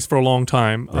this case for a long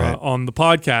time on the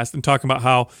podcast and talking about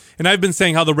how, and I've been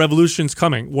saying how the revolution's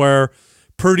coming, where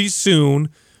pretty soon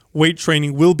weight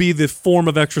training will be the form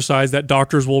of exercise that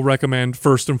doctors will recommend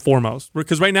first and foremost.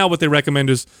 Because right now what they recommend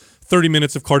is 30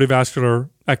 minutes of cardiovascular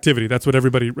activity. That's what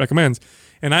everybody recommends.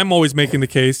 And I'm always making the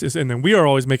case, and then we are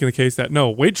always making the case that no,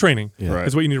 weight training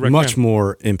is what you need to recommend. Much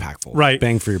more impactful. Right.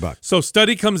 Bang for your buck. So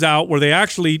study comes out where they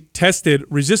actually tested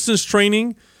resistance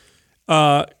training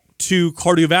to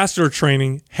cardiovascular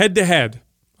training head to head.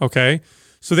 Okay.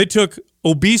 So they took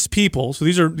obese people. So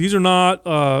these are not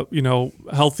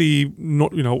healthy,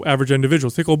 average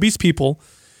individuals. They took obese people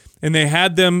and they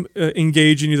had them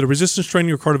engage in either resistance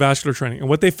training or cardiovascular training. And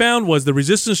what they found was the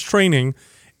resistance training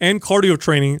and cardio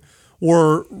training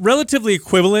were relatively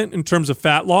equivalent in terms of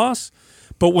fat loss.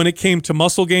 But when it came to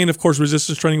muscle gain, of course,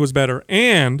 resistance training was better.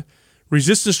 And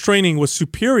resistance training was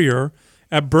superior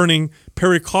at burning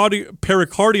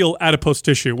pericardial adipose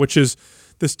tissue, which is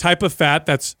this type of fat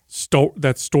that's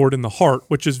stored in the heart,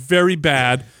 which is very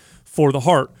bad for the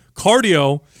heart.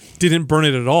 Cardio didn't burn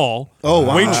it at all. Oh,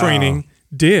 wow. Weight training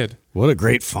did. What a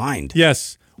great find.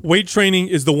 Yes. weight training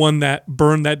is the one that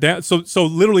burned that down. So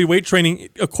literally weight training,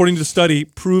 according to the study,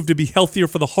 proved to be healthier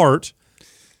for the heart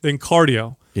than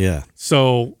cardio. Yeah.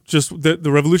 So just the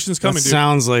revolution's coming, That dude.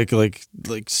 sounds like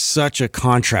such a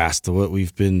contrast to what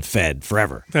we've been fed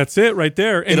forever. That's it right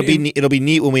there. And, It'll be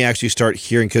neat when we actually start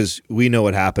hearing, because we know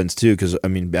what happens too. Because I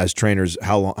mean, as trainers,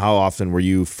 how often were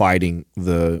you fighting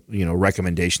the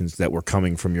recommendations that were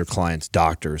coming from your clients'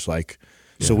 doctors?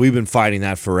 So we've been fighting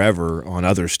that forever on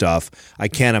other stuff. I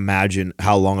can't imagine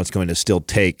how long it's going to still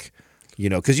take.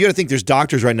 Because you got to think there's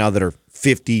doctors right now that are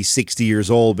 50, 60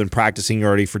 years old, been practicing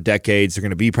already for decades. They're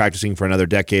going to be practicing for another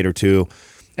decade or two,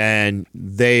 and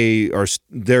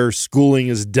their schooling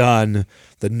is done.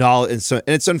 The knowledge, and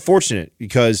it's unfortunate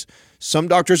because some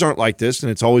doctors aren't like this,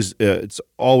 and it's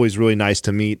always really nice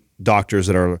to meet doctors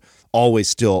that are always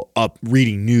still up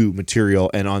reading new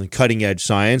material and on cutting edge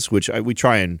science, which we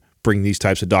try and bring these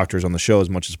types of doctors on the show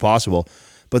as much as possible.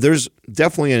 But there's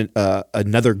definitely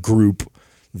another group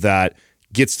that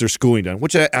gets their schooling done,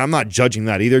 which I'm not judging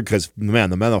that either, because the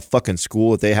amount of fucking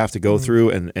school that they have to go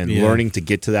through and learning to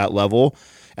get to that level,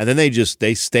 and then they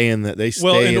stay in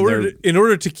in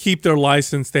order to keep their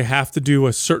license, they have to do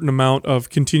a certain amount of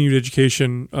continued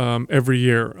education every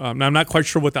year. Now I'm not quite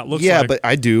sure what that looks like. Yeah, but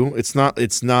I do. It's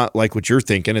not like what you're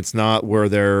thinking. It's not where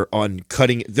they're on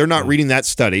cutting. They're not reading that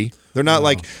study. They're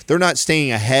not they're not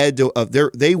staying ahead of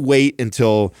they wait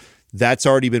until that's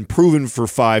already been proven for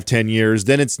 5-10 years.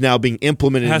 Then it's now being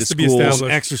implemented into to be schools.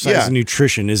 established. Exercise and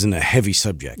nutrition isn't a heavy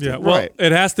subject. Yeah, well,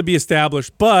 it has to be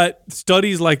established. But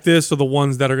studies like this are the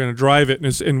ones that are going to drive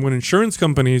it. And when insurance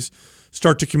companies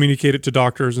start to communicate it to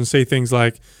doctors and say things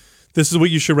like, this is what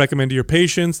you should recommend to your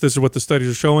patients, this is what the studies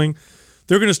are showing,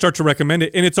 they're going to start to recommend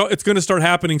it. And it's going to start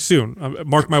happening soon.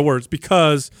 Mark my words,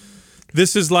 because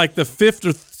this is like the 5th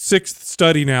or 6th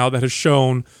study now that has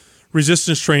shown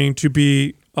resistance training to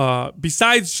be,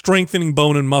 besides strengthening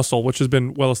bone and muscle, which has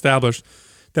been well established,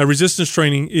 that resistance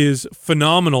training is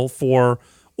phenomenal for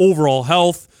overall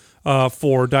health,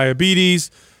 for diabetes,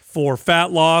 for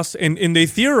fat loss, and they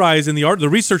theorize in the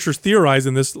researchers theorize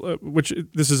in this, which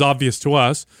this is obvious to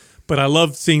us, but I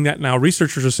love seeing that now.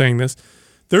 Researchers are saying this.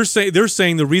 They're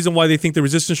saying the reason why they think the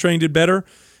resistance training did better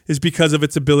is because of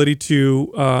its ability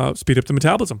to speed up the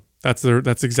metabolism.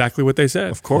 That's exactly what they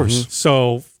said. Of course.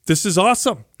 So this is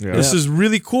awesome. Yeah. This is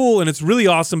really cool, and it's really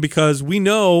awesome because we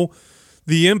know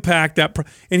the impact that.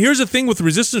 And here's the thing with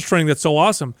resistance training that's so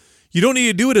awesome: you don't need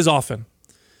to do it as often.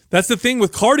 That's the thing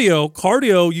with cardio.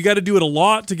 Cardio, you got to do it a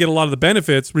lot to get a lot of the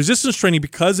benefits. Resistance training,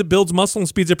 because it builds muscle and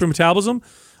speeds up your metabolism,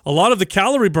 a lot of the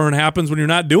calorie burn happens when you're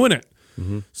not doing it.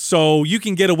 Mm-hmm. So you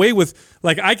can get away with,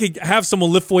 like, I could have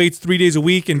someone lift weights 3 days a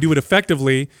week and do it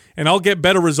effectively, and I'll get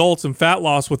better results in fat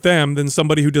loss with them than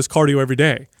somebody who does cardio every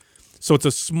day. So it's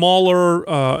a smaller,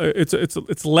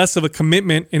 it's less of a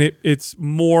commitment, and it's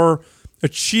more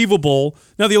achievable.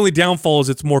 Now the only downfall is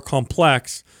it's more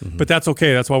complex, but that's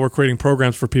okay. That's why we're creating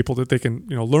programs for people that they can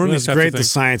learn these types of things. The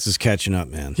science is catching up,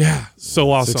 man. Yeah,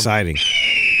 so awesome. It's exciting.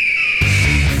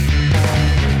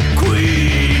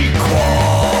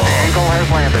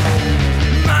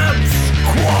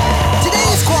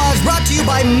 Today's Squad is brought to you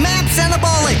by MAPS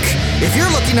Anabolic. If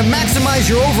you're looking to maximize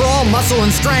your overall muscle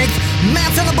and strength,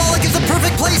 MAPS Anabolic is the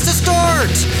perfect place to start.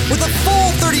 With a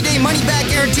full 30-day money-back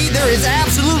guarantee, there is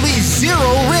absolutely zero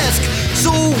risk.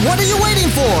 So what are you waiting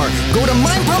for? Go to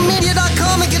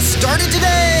mindpumpmedia.com and get started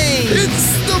today.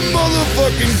 It's the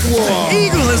motherfucking Quad.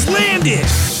 Eagle has landed.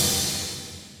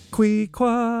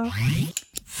 Quee-qua.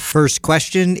 First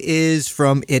question is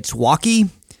from It's Walkie.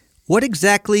 What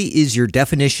exactly is your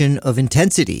definition of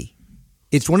intensity?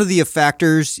 It's one of the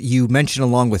factors you mention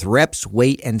along with reps,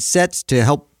 weight, and sets to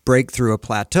help break through a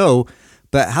plateau.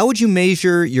 But how would you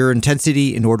measure your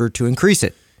intensity in order to increase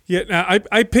it? Yeah, now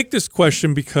I picked this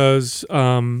question because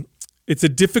it's a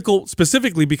difficult,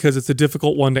 specifically because it's a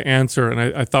difficult one to answer, and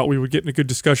I thought we would get in a good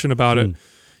discussion about it.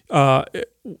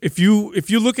 If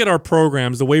you look at our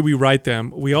programs, the way we write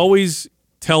them, we always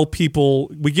tell people,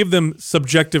 we give them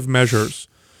subjective measures.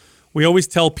 We always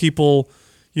tell people,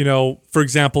 for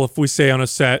example, if we say on a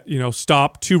set,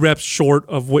 stop 2 reps short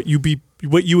of what you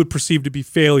would perceive to be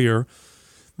failure,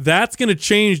 that's going to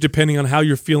change depending on how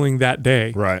you're feeling that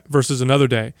day, right, versus another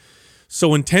day.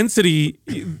 So intensity,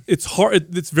 it's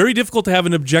hard. It's very difficult to have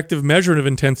an objective measure of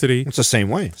intensity. It's the same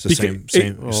way. It's the same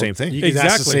thing. You can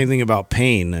ask the same thing about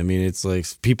pain. I mean, it's like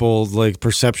people's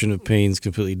perception of pain is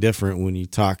completely different when you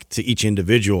talk to each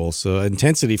individual. So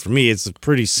intensity for me, it's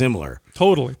pretty similar.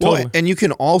 Totally. Well, and you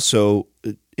can also,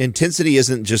 intensity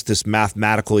isn't just this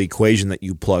mathematical equation that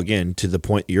you plug in to the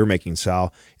point that you're making,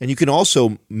 Sal. And you can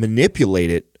also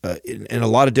manipulate it in a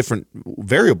lot of different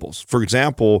variables. For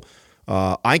example,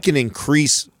 I can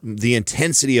increase the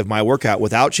intensity of my workout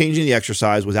without changing the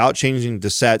exercise, without changing the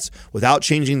sets, without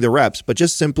changing the reps, but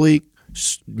just simply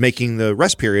making the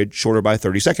rest period shorter by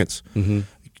 30 seconds.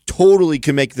 Totally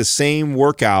can make the same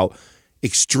workout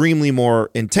extremely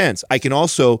more intense. I can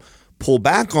also pull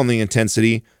back on the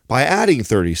intensity by adding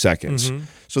 30 seconds.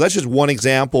 So that's just one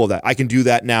example of that. I can do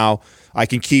that now. I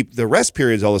can keep the rest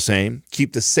periods all the same,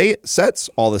 keep the sets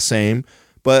all the same,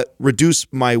 but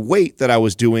reduce my weight that I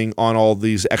was doing on all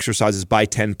these exercises by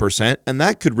 10%, and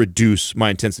that could reduce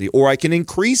my intensity. Or I can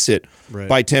increase it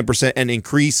by 10% and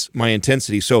increase my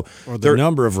intensity. So or the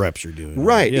number of reps you're doing.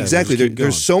 Right, exactly.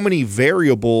 There's so many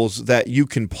variables that you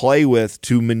can play with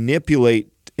to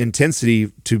manipulate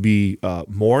intensity to be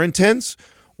more intense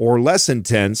or less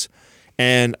intense.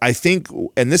 And I think,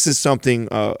 and this is something,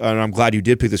 and I'm glad you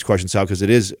did pick this question, Sal, because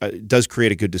it does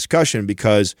create a good discussion,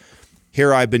 because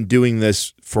here I've been doing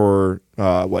this for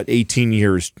 18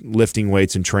 years, lifting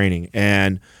weights and training,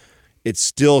 and it's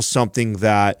still something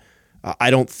that I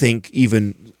don't think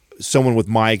even someone with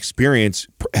my experience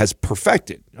has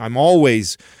perfected. I'm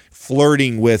always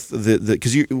flirting with the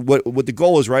because what the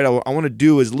goal is, right? I want to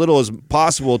do as little as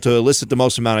possible to elicit the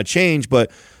most amount of change, but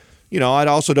I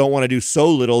also don't want to do so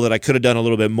little that I could have done a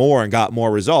little bit more and got more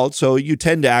results. So you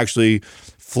tend to actually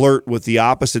flirt with the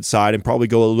opposite side and probably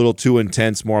go a little too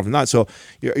intense more often than not. So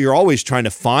you're always trying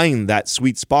to find that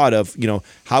sweet spot of,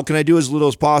 how can I do as little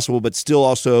as possible, but still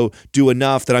also do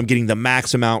enough that I'm getting the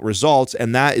max amount results.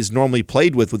 And that is normally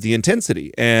played with the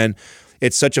intensity. And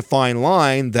it's such a fine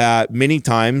line that many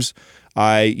times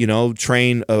I,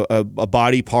 train a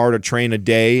body part or train a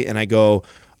day, and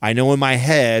I know in my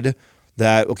head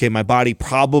that, okay, my body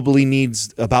probably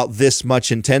needs about this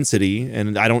much intensity,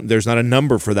 and there's not a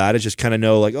number for that. I just kind of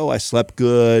know, I slept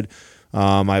good.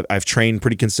 I've trained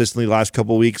pretty consistently the last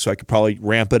couple of weeks, so I could probably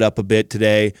ramp it up a bit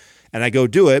today. And I go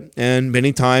do it, and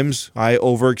many times I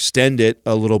overextend it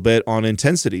a little bit on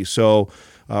intensity. So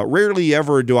rarely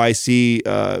ever do I see,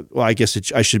 I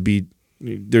guess I should be,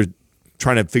 they're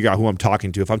trying to figure out who I'm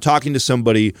talking to. If I'm talking to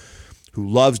somebody who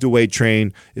loves to weight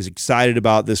train, is excited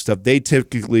about this stuff, they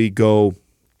typically go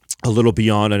a little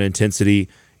beyond on intensity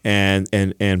and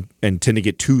tend to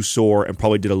get too sore and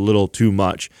probably did a little too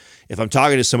much. If I'm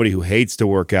talking to somebody who hates to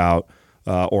work out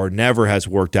or never has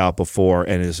worked out before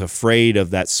and is afraid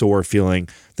of that sore feeling,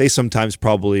 they sometimes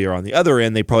probably are on the other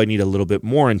end. They probably need a little bit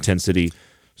more intensity.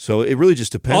 So it really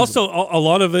just depends. Also, a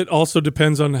lot of it also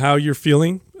depends on how you're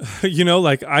feeling.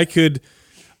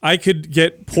 I could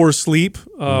get poor sleep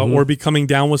or be coming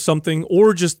down with something,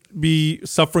 or just be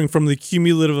suffering from the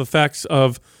cumulative effects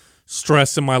of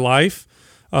stress in my life.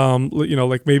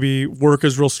 Like maybe work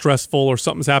is real stressful, or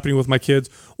something's happening with my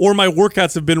kids, or my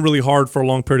workouts have been really hard for a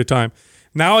long period of time.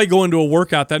 Now I go into a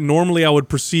workout that normally I would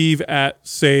perceive at,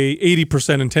 say,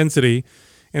 80% intensity,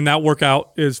 and that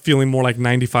workout is feeling more like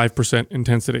 95%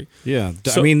 intensity. Yeah.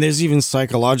 So, there's even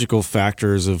psychological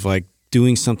factors of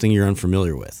doing something you're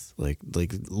unfamiliar with, like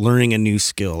learning a new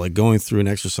skill, like going through an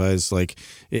exercise,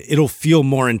 it'll feel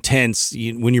more intense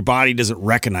when your body doesn't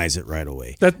recognize it right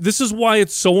away. This is why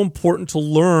it's so important to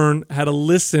learn how to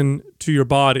listen to your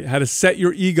body, how to set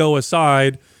your ego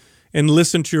aside and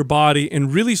listen to your body,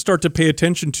 and really start to pay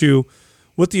attention to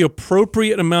what the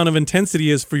appropriate amount of intensity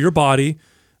is for your body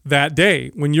that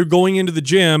day when you're going into the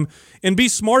gym, and be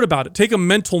smart about it. Take a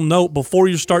mental note before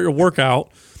you start your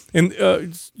workout. And,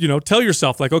 tell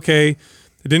yourself, okay,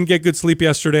 I didn't get good sleep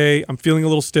yesterday. I'm feeling a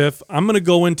little stiff. I'm going to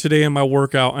go in today in my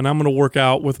workout, and I'm going to work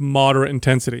out with moderate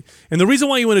intensity. And the reason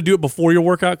why you want to do it before your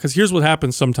workout, because here's what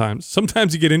happens sometimes.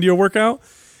 Sometimes you get into your workout,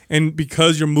 and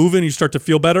because you're moving, you start to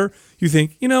feel better. You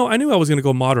think, I knew I was going to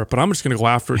go moderate, but I'm just going to go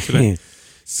after it today.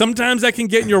 Sometimes that can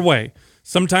get in your way.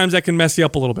 Sometimes that can mess you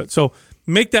up a little bit. So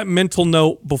make that mental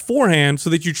note beforehand so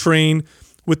that you train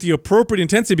with the appropriate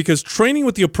intensity, because training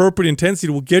with the appropriate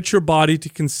intensity will get your body to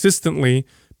consistently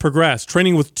progress.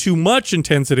 Training with too much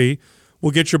intensity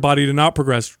will get your body to not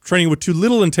progress. Training with too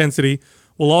little intensity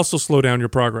will also slow down your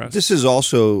progress. This is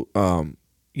also,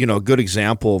 a good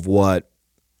example of what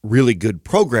really good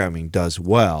programming does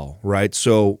well, right?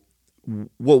 So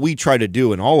what we try to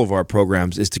do in all of our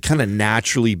programs is to kind of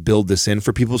naturally build this in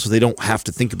for people so they don't have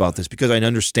to think about this, because I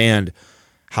understand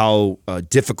how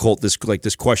difficult this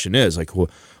question is.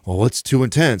 What's too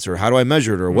intense, or how do I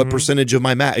measure it, or what percentage of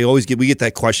my max? We get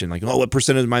that question, what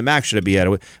percentage of my max should I be at?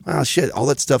 Well, shit, all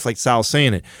that stuff, like Sal's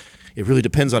saying, it really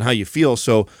depends on how you feel.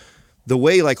 So the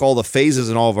way all the phases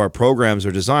in all of our programs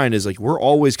are designed is we're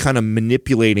always kind of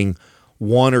manipulating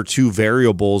one or two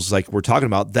variables, like we're talking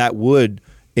about, that would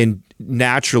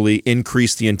naturally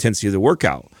increase the intensity of the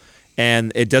workout.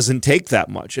 And it doesn't take that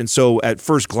much. And so at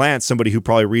first glance, somebody who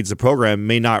probably reads the program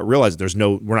may not realize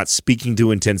we're not speaking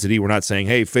to intensity. We're not saying,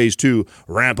 hey, phase 2,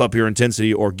 ramp up your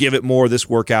intensity or give it more this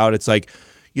workout. It's like,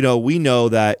 we know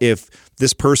that if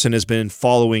this person has been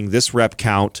following this rep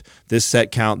count, this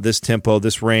set count, this tempo,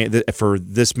 this range for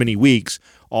this many weeks,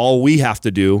 all we have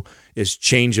to do is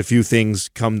change a few things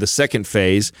come the second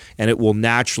phase, and it will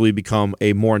naturally become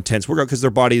a more intense workout because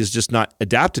their body is just not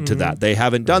adapted to that. They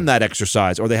haven't done that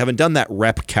exercise or they haven't done that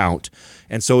rep count.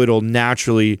 And so it'll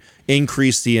naturally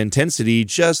increase the intensity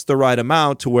just the right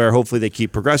amount to where hopefully they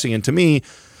keep progressing. And to me,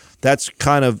 that's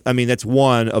that's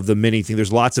one of the many things.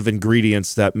 There's lots of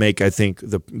ingredients that make, I think,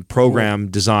 the program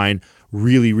design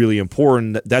really, really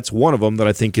important. That's one of them that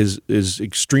I think is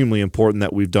extremely important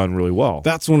that we've done really well.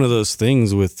 That's one of those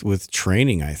things with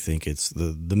training. I think it's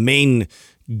the main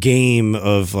game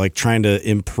of like trying to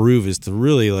improve is to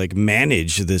really like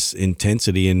manage this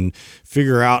intensity and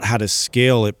figure out how to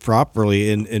scale it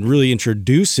properly and really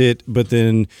introduce it, but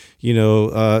then,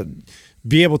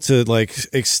 be able to like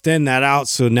extend that out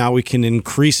so now we can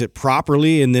increase it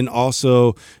properly and then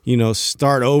also,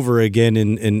 start over again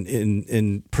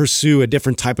and pursue a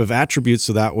different type of attribute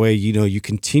so that way, you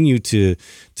continue to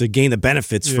gain the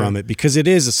benefits from it because it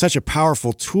is such a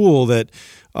powerful tool that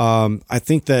I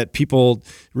think that people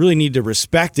really need to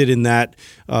respect it in that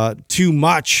too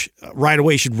much right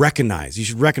away you should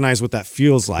recognize what that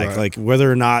feels like, like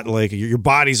whether or not like your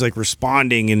body's like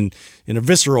responding in a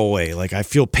visceral way, like I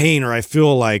feel pain or I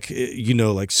feel like,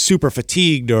 like super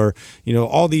fatigued or,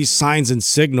 all these signs and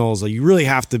signals. Like you really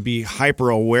have to be hyper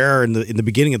aware in the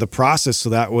beginning of the process so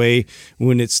that way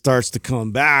when it starts to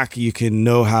come back, you can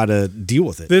know how to deal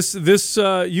with it. This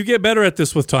you get better at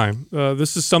this with time.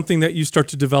 This is something that you start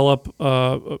to develop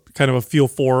kind of a feel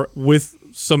for with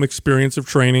some experience of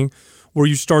training, where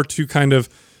you start to kind of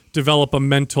develop a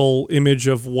mental image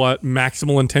of what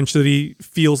maximal intensity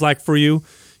feels like for you.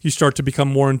 You start to become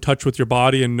more in touch with your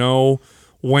body and know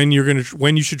when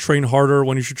you should train harder,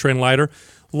 when you should train lighter.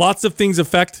 Lots of things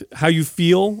affect how you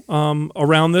feel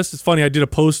around this. It's funny, I did a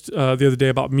post the other day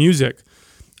about music.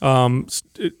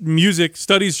 Music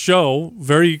studies show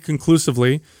very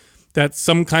conclusively that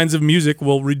some kinds of music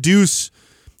will reduce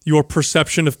your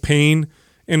perception of pain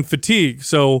and fatigue.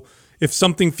 So if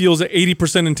something feels at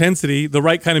 80% intensity, the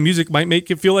right kind of music might make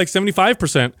it feel like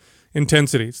 75%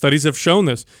 intensity. Studies have shown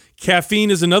this.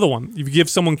 Caffeine is another one. If you give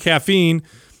someone caffeine,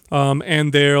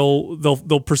 and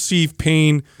they'll perceive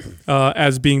pain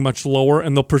as being much lower,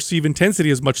 and they'll perceive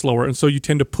intensity as much lower, and so you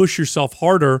tend to push yourself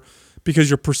harder because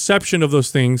your perception of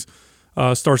those things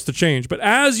starts to change. But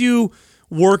as you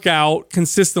work out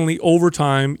consistently over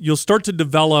time, you'll start to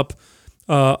develop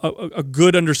a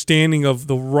good understanding of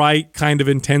the right kind of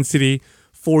intensity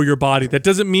for your body. That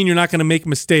doesn't mean you're not going to make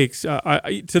mistakes.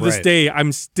 To this day,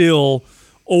 I'm still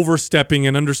overstepping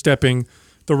and understepping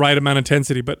the right amount of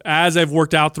intensity. But as I've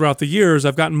worked out throughout the years,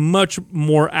 I've gotten much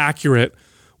more accurate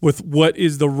with what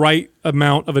is the right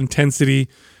amount of intensity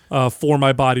for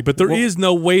my body. But there is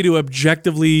no way to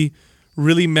objectively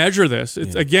really measure this.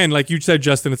 It's again, like you said,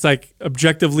 Justin, it's like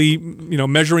objectively,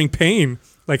 measuring pain.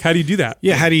 Like, how do you do that?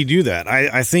 Yeah, how do you do that?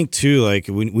 I think too, like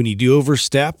when you do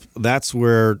overstep, that's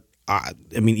where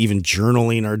even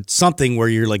journaling or something where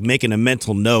you're like making a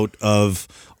mental note of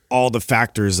all the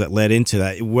factors that led into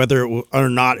that, whether or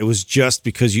not it was just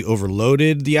because you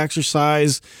overloaded the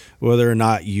exercise, whether or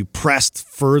not you pressed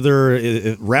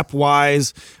further rep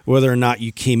wise, whether or not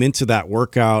you came into that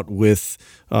workout with,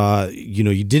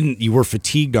 you were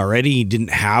fatigued already. You didn't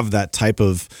have that type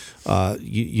of,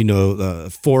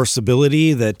 force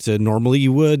ability that normally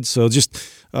you would. So just,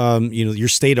 your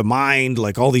state of mind,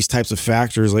 like all these types of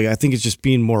factors, like I think it's just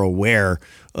being more aware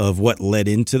of what led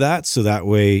into that. So that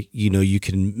way, you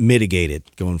can mitigate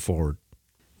it going forward.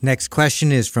 Next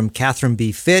question is from Catherine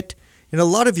B. Fit. In a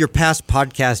lot of your past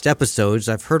podcast episodes,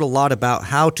 I've heard a lot about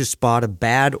how to spot a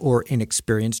bad or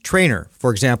inexperienced trainer.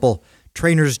 For example,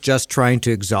 trainers just trying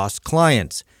to exhaust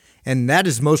clients. And that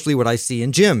is mostly what I see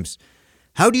in gyms.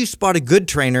 How do you spot a good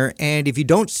trainer? And if you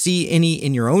don't see any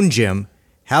in your own gym,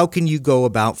 how can you go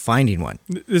about finding one?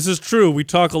 This is true. We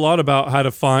talk a lot about how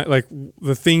to find, like,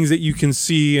 the things that you can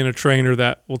see in a trainer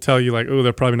that will tell you, like, oh,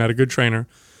 they're probably not a good trainer.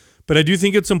 But I do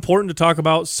think it's important to talk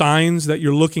about signs that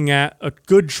you're looking at a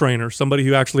good trainer, somebody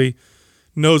who actually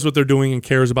knows what they're doing and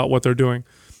cares about what they're doing.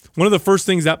 One of the first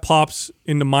things that pops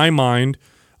into my mind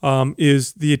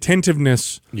is the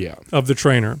attentiveness of the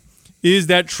trainer. Is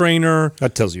that trainer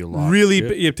that tells you a lot? Really,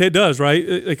 it does,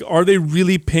 right? Like, are they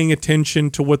really paying attention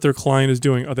to what their client is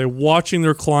doing? Are they watching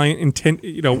their client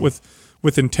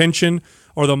with intention?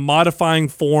 Are they modifying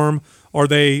form? Are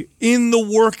they in the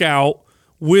workout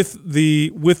with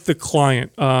the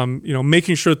client.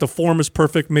 Making sure that the form is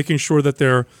perfect, making sure that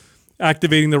they're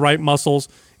activating the right muscles,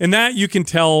 and that you can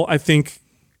tell, I think,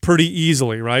 pretty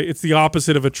easily, right? It's the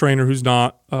opposite of a trainer who's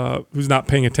not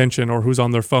paying attention, or who's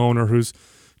on their phone, or who's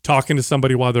talking to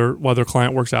somebody while their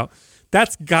client works out.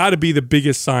 That's got to be the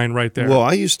biggest sign right there. Well,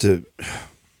 I used to,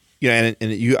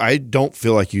 I don't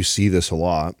feel like you see this a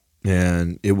lot,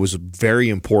 and it was very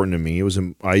important to me.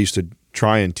 I used to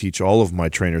try and teach all of my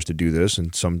trainers to do this,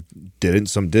 and some didn't,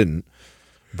 some didn't.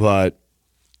 But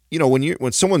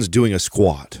when someone's doing a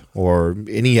squat or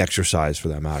any exercise for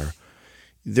that matter,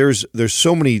 there's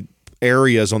so many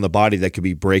areas on the body that could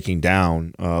be breaking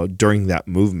down during that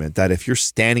movement, that if you're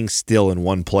standing still in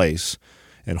one place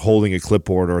and holding a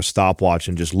clipboard or a stopwatch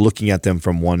and just looking at them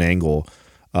from one angle,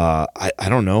 I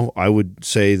don't know. I would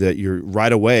say that you're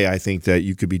right away. I think that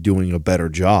you could be doing a better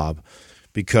job,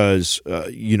 because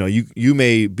you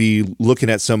may be looking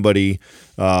at somebody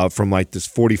from like this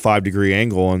 45-degree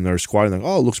angle, and they're squatting like,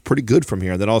 oh, it looks pretty good from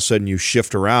here. And then all of a sudden you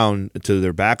shift around to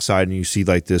their backside and you see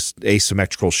like this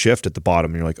asymmetrical shift at the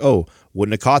bottom, and you're like, oh,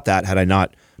 wouldn't have caught that had I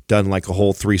not done like a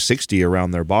whole 360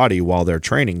 around their body while they're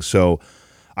training. So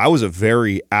I was a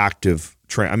very active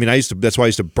trainer. I mean, that's why I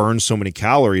used to burn so many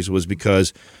calories, was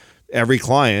because every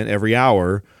client, every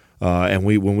hour, and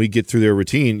when we get through their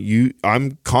routine,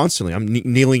 I'm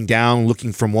kneeling down,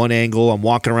 looking from one angle. I'm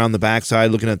walking around the backside,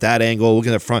 looking at that angle,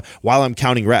 looking at the front, while I'm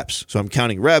counting reps. So I'm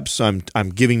counting reps. I'm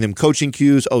giving them coaching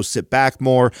cues. Oh, sit back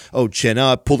more. Oh, chin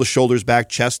up. Pull the shoulders back,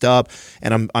 chest up.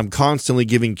 And I'm constantly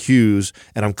giving cues,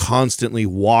 and I'm constantly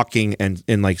walking and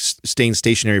like staying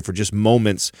stationary for just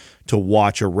moments to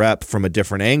watch a rep from a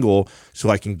different angle, so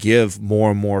I can give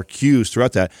more and more cues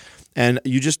throughout that. And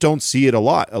you just don't see it a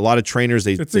lot. A lot of trainers,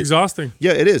 it's exhausting.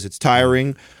 Yeah, it is. It's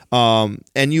tiring. And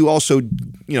you also,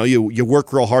 you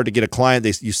work real hard to get a client.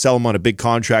 You sell them on a big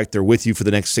contract. They're with you for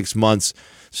the next 6 months.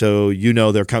 So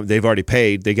they've already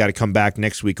paid. They got to come back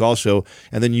next week also.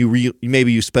 And then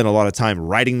maybe you spend a lot of time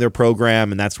writing their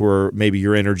program, and that's where maybe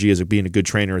your energy as being a good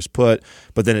trainer is put.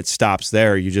 But then it stops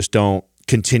there. You just don't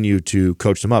continue to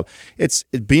coach them up.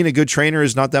 Being a good trainer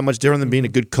is not that much different than being a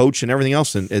good coach and everything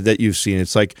else that you've seen.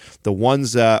 It's like the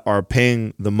ones that are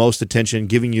paying the most attention,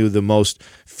 giving you the most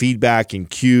feedback and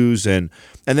cues, and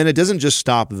then it doesn't just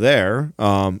stop there.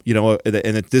 And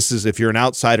this is, if you're an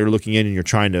outsider looking in and you're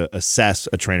trying to assess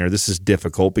a trainer, this is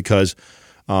difficult because,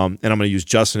 and I'm going to use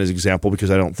Justin as an example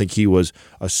because I don't think he was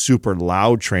a super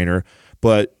loud trainer,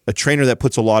 but a trainer that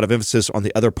puts a lot of emphasis on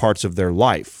the other parts of their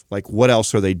life. Like, what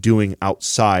else are they doing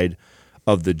outside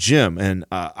of the gym? And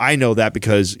I know that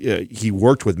because he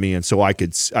worked with me, and so I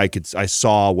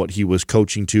saw what he was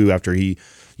coaching to after he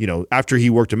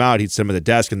worked him out. He'd sit him at the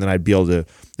desk, and then I'd be able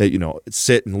to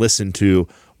sit and listen to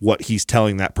what he's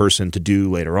telling that person to do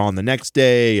later on the next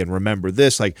day, and remember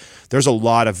this. Like, there's a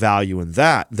lot of value in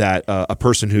that a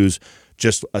person who's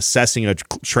just assessing a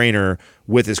trainer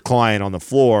with his client on the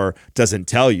floor doesn't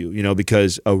tell you,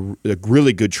 because a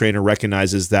really good trainer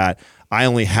recognizes that I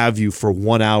only have you for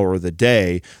 1 hour of the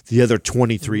day. The other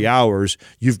 23 hours,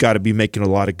 you've got to be making a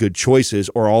lot of good choices,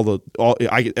 or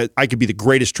I could be the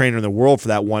greatest trainer in the world for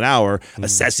that 1 hour,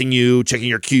 assessing you, checking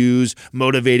your cues,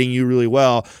 motivating you really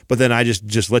well. But then I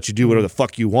just let you do whatever the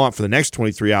fuck you want for the next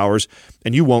 23 hours,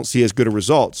 and you won't see as good of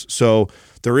results. So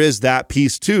there is that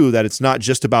piece too, that it's not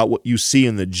just about what you see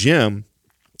in the gym.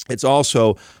 It's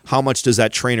also how much does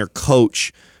that trainer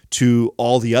coach to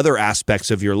all the other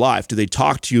aspects of your life? Do they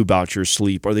talk to you about your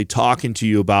sleep? Are they talking to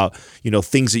you about,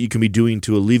 things that you can be doing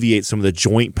to alleviate some of the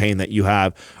joint pain that you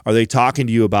have? Are they talking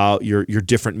to you about your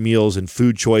different meals and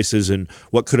food choices and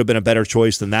what could have been a better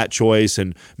choice than that choice,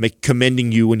 and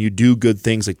commending you when you do good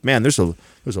things? Like, man, there's a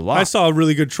lot. I saw a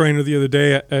really good trainer the other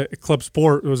day at Club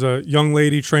Sport. It was a young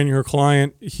lady training her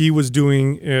client. He was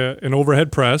doing an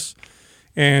overhead press,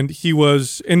 and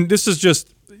this is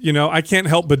just, I can't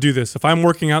help but do this. If I'm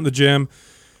working out in the gym,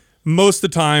 most of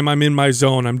the time I'm in my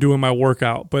zone. I'm doing my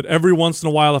workout. But every once in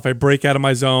a while, if I break out of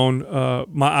my zone,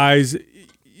 my eyes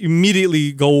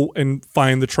immediately go and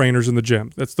find the trainers in the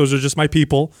gym. Those are just my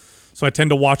people. So I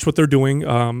tend to watch what they're doing.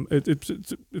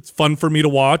 It's fun for me to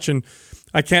watch, and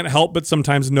I can't help but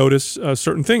sometimes notice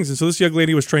certain things. And so this young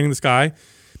lady was training this guy.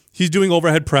 He's doing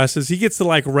overhead presses. He gets to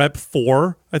like rep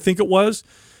 4, I think it was.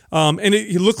 And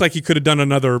he looked like he could have done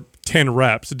another 10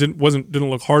 reps. It didn't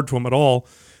look hard to him at all.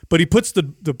 But he puts the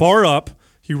bar up,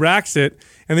 he racks it,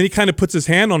 and then he kind of puts his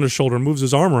hand on his shoulder and moves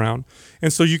his arm around.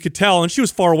 And so you could tell, and she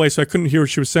was far away, so I couldn't hear what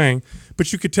she was saying,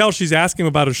 but you could tell she's asking him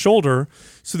about his shoulder.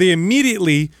 So they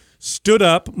immediately stood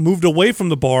up, moved away from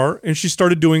the bar, and she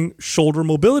started doing shoulder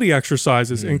mobility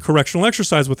exercises and correctional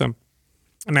exercise with him.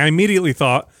 And I immediately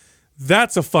thought,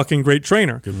 That's a fucking great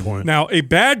trainer. Good point. Now, a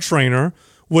bad trainer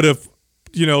would have,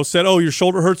 said, oh, your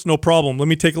shoulder hurts, no problem. Let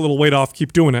me take a little weight off,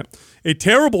 keep doing it. A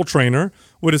terrible trainer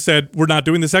would have said, we're not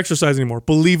doing this exercise anymore,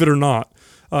 believe it or not.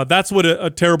 That's what a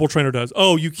terrible trainer does.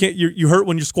 Oh, you hurt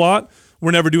when you squat?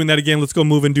 We're never doing that again. Let's go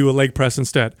move and do a leg press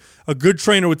instead. A good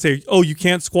trainer would say, oh, you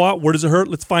can't squat. Where does it hurt?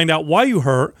 Let's find out why you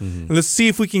hurt. And let's see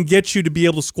if we can get you to be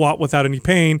able to squat without any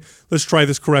pain. Let's try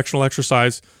this correctional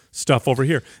exercise stuff over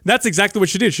here. That's exactly what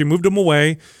she did. She moved him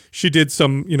away. She did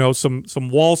some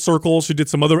wall circles. She did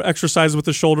some other exercises with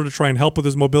the shoulder to try and help with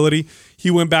his mobility. He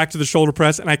went back to the shoulder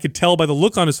press, and I could tell by the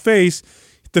look on his face,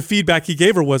 the feedback he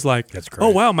gave her was like, that's great. Oh,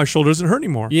 wow, my shoulder doesn't hurt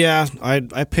anymore. Yeah,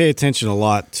 I pay attention a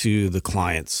lot to the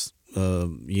clients.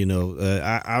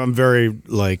 I'm very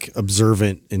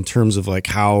observant in terms of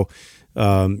how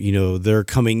they're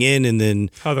coming in and then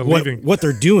how they're leaving, what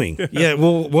they're doing. Yeah,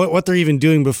 well, what they're even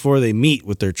doing before they meet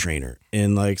with their trainer.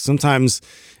 And sometimes,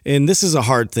 and this is a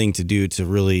hard thing to do, to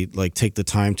really take the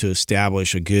time to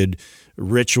establish a good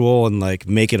ritual and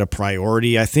make it a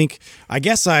priority. I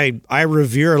guess I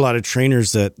revere a lot of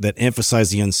trainers that emphasize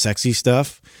the unsexy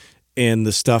stuff. And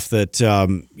the stuff that,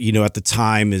 at the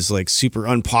time is super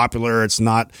unpopular. It's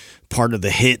not part of the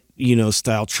HIIT,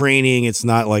 style training. It's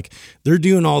not they're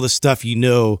doing all the stuff, is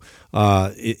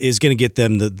going to get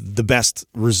them the best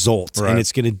results. Right. And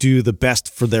it's going to do the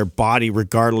best for their body,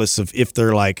 regardless of if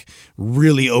they're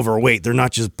really overweight. They're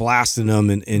not just blasting them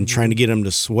and trying to get them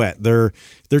to sweat. They're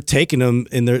taking them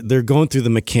and they're going through the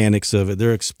mechanics of it.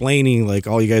 They're explaining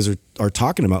all you guys are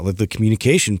talking about, the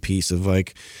communication piece of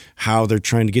how they're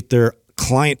trying to get their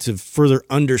client to further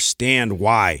understand the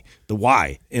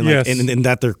why, and yes. and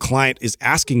that their client is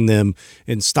asking them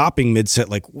and stopping mid-set,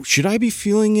 should I be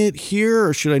feeling it here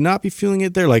or should I not be feeling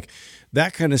it there?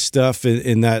 That kind of stuff,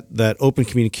 and that open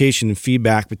communication and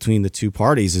feedback between the two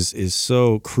parties is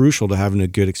so crucial to having a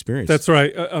good experience. That's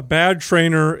right. A bad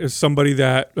trainer is somebody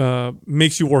that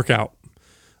makes you work out.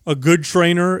 A good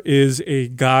trainer is a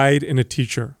guide and a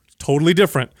teacher. Totally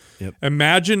different. Yep.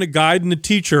 Imagine a guide and a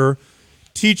teacher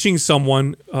teaching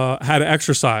someone how to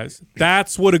exercise.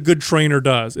 That's what a good trainer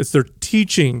does. It's their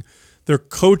teaching, their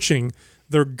coaching,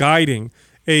 their guiding.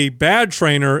 A bad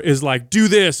trainer is do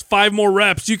this, 5 more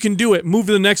reps. You can do it. Move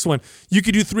to the next one. You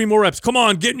can do 3 more reps. Come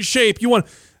on, get in shape. You want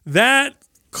that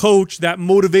coach, that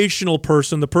motivational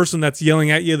person, the person that's yelling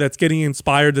at you, that's getting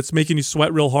inspired, that's making you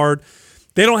sweat real hard.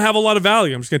 They don't have a lot of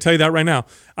value. I'm just going to tell you that right now.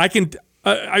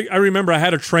 I remember I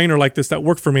had a trainer like this that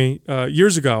worked for me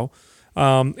years ago.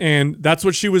 And that's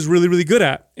what she was really, really good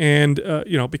at. And,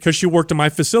 because she worked in my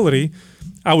facility,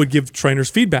 I would give trainers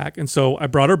feedback. And so I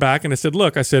brought her back and I said,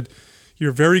 look,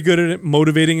 you're very good at it,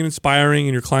 motivating and inspiring,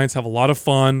 and your clients have a lot of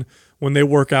fun when they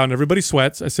work out and everybody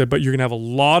sweats. I said, but you're going to have a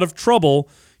lot of trouble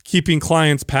keeping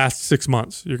clients past 6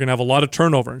 months. You're going to have a lot of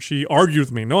turnover. And she argued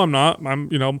with me. No, I'm not.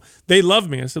 They love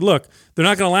me. I said, look, they're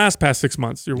not going to last past 6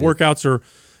 months. Your workouts are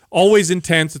always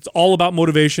intense. It's all about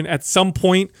motivation. At some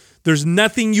point, there's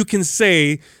nothing you can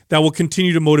say that will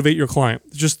continue to motivate your client.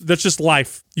 That's just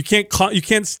life. You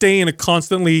can't stay in a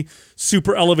constantly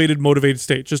super elevated, motivated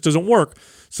state. It just doesn't work.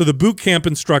 So the boot camp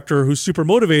instructor who's super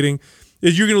motivating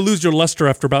is you're going to lose your luster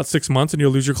after about 6 months and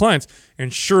you'll lose your clients.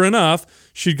 And sure enough,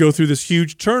 she'd go through this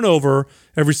huge turnover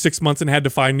every 6 months and had to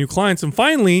find new clients. And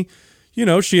finally,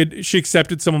 she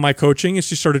accepted some of my coaching and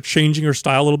she started changing her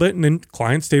style a little bit. And then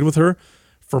clients stayed with her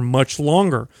for much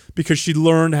longer because she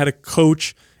learned how to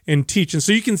coach and teach. And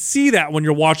so you can see that when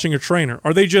you're watching a trainer.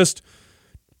 Are they just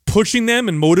pushing them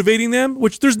and motivating them?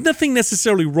 Which there's nothing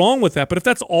necessarily wrong with that. But if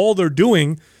that's all they're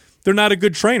doing, they're not a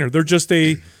good trainer. They're just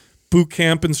a boot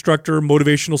camp instructor,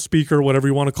 motivational speaker, whatever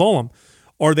you want to call them.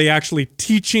 Are they actually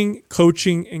teaching,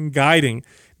 coaching, and guiding?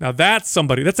 Now that's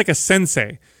somebody, that's like a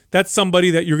sensei. That's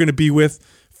somebody that you're going to be with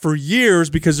for years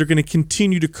because they're going to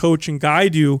continue to coach and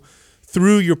guide you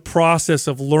through your process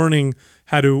of learning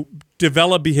how to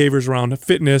develop behaviors around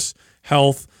fitness,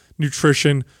 health,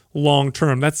 nutrition, long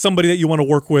term. That's somebody that you want to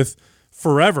work with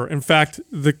forever. In fact,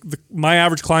 my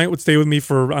average client would stay with me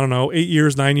for, 8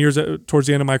 years, 9 years towards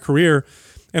the end of my career.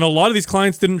 And a lot of these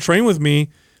clients didn't train with me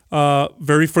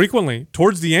very frequently.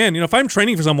 Towards the end, if I'm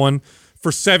training for someone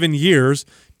for 7 years,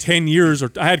 10 years,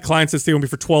 or I had clients that stayed with me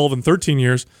for 12 and 13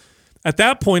 years, at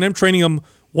that point, I'm training them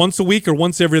once a week or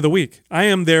once every other week. I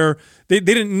am there. They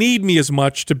didn't need me as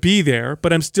much to be there,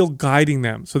 but I'm still guiding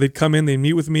them. So they'd come in, they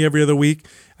meet with me every other week.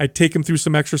 I'd take them through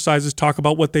some exercises, talk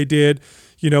about what they did,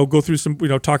 go through some,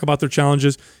 talk about their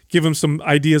challenges, give them some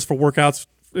ideas for workouts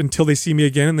until they see me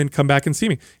again, and then come back and see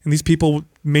me. And these people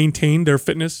maintain their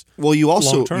fitness. Well, you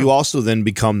long-term. also then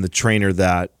become the trainer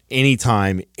that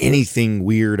anytime anything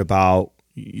weird about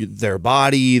their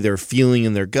body, their feeling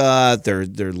in their gut, their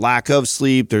lack of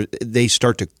sleep, they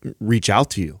start to reach out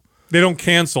to you. They don't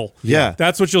cancel. Yeah.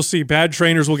 That's what you'll see. Bad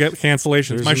trainers will get cancellations.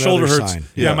 There's My shoulder another hurts. sign.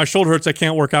 Yeah, my shoulder hurts. I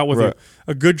can't work out with Right. you.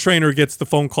 A good trainer gets the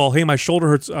phone call. Hey, my shoulder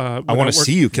hurts. I want to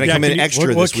see you. Can I come in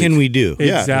extra What this week? can we do?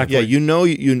 Yeah, Exactly. Yeah, you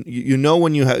know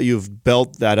when you've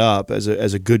built that up as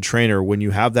a good trainer, when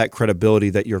you have that credibility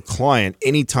that your client,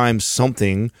 anytime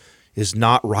something is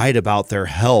not right about their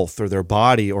health or their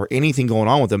body or anything going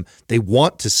on with them, they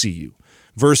want to see you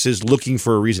versus looking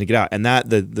for a reason to get out. And that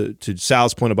to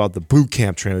Sal's point about the boot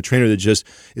camp trainer, the trainer that just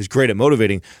is great at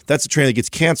motivating, that's the trainer that gets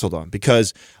canceled on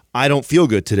because I don't feel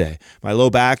good today. My low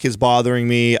back is bothering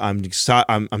me. I'm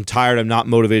tired. I'm not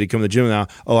motivated to come to the gym now.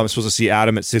 Oh, I'm supposed to see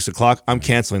Adam at 6:00. I'm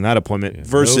canceling that appointment.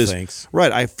 Versus, no thanks.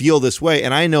 Right, I feel this way,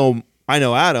 and I know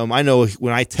Adam. I know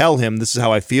when I tell him this is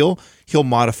how I feel, he'll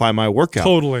modify my workout.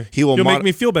 Totally. He'll make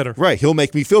me feel better. Right. He'll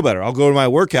make me feel better. I'll go to my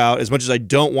workout as much as I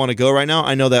don't want to go right now.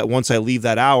 I know that once I leave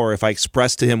that hour, if I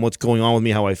express to him what's going on with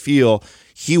me, how I feel,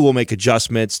 he will make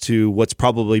adjustments to what's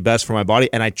probably best for my body.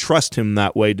 And I trust him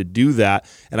that way to do that.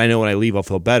 And I know when I leave, I'll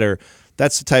feel better.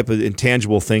 That's the type of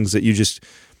intangible things that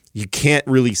you can't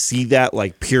really see that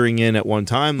like peering in at one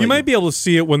time. You might be able to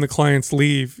see it when the clients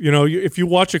leave. You know, if you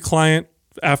watch a client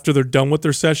after they're done with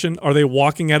their session, are they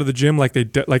walking out of the gym like they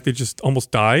just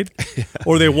almost died,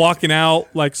 or are they walking out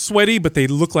like sweaty but they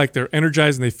look like they're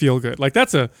energized and they feel good? Like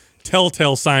that's a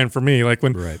telltale sign for me. Like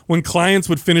when clients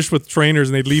would finish with trainers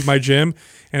and they'd leave my gym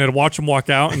and I'd watch them walk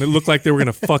out and it looked like they were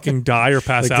gonna fucking die or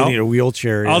pass Like out. they need a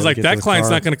wheelchair. I was like, get that to the client's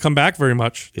car. not going to come back very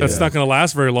much. That's not going to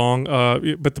last very long.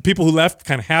 But the people who left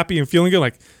kind of happy and feeling good,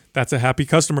 like that's a happy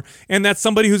customer. And that's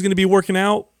somebody who's going to be working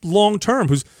out long term,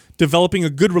 who's developing a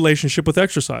good relationship with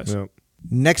exercise. Yeah.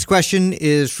 Next question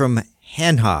is from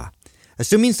Hanha.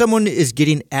 Assuming someone is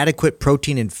getting adequate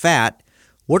protein and fat,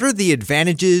 what are the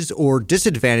advantages or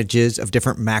disadvantages of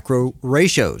different macro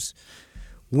ratios?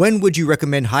 When would you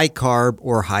recommend high carb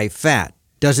or high fat?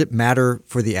 Does it matter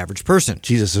for the average person?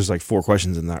 Jesus, there's like 4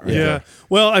 questions in that right Yeah. there.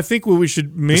 Well, I think what we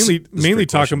should mainly great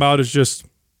talk question. about is just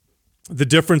the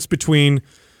difference between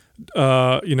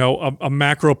a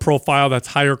macro profile that's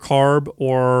higher carb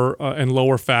or and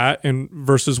lower fat, and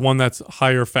versus one that's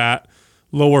higher fat,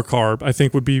 lower carb. I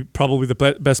think would be probably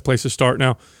the best place to start.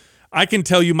 Now, I can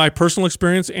tell you my personal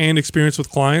experience and experience with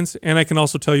clients, and I can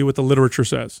also tell you what the literature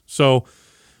says. So,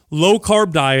 low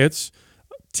carb diets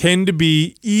tend to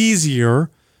be easier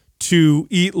to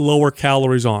eat lower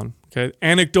calories on. Okay,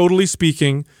 anecdotally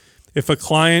speaking, if a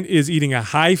client is eating a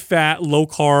high fat, low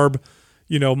carb,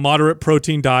 moderate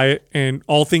protein diet, and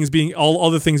all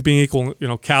other things being equal,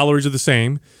 calories are the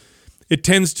same, it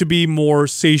tends to be more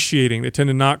satiating. They tend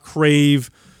to not crave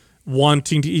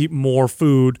wanting to eat more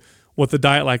food with a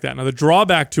diet like that. Now, the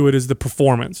drawback to it is the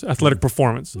performance, athletic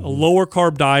performance. A lower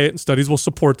carb diet, and studies will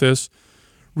support this,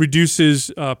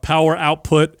 reduces power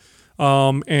output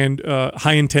and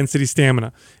high intensity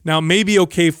stamina. Now, it may be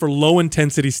okay for low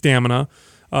intensity stamina.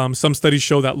 Some studies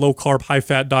show that low carb, high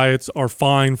fat diets are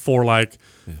fine for like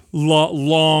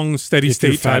long steady If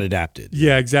you're state fat type. adapted.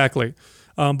 Yeah, exactly.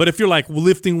 But if you're like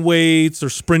lifting weights or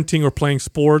sprinting or playing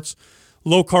sports,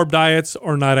 low carb diets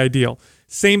are not ideal.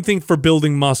 Same thing for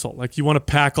building muscle. Like you want to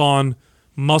pack on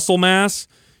muscle mass.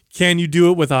 Can you do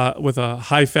it with a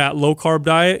high fat, low carb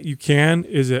diet? You can.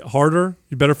 Is it harder?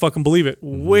 You better fucking believe it.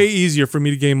 Way easier for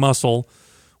me to gain muscle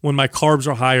when my carbs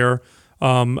are higher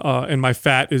and my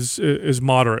fat is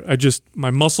moderate.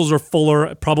 My muscles are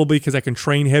fuller, probably because I can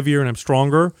train heavier and I'm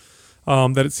stronger.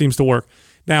 That it seems to work.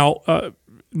 Now,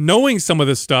 knowing some of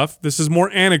this stuff, this is more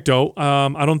anecdote.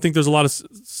 I don't think there's a lot of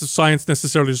science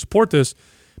necessarily to support this,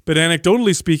 but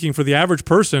anecdotally speaking, for the average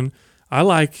person, I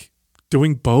like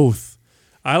doing both.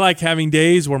 I like having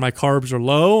days where my carbs are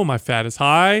low, my fat is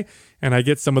high, and I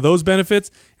get some of those benefits.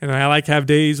 And I like have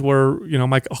days where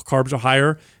my carbs are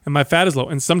higher and my fat is low.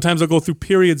 And sometimes I'll go through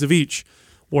periods of each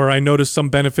where I notice some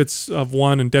benefits of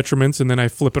one and detriments, and then I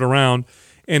flip it around.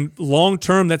 And long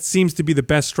term, that seems to be the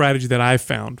best strategy that I've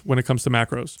found when it comes to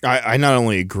macros. I not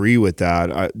only agree with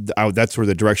that, that's where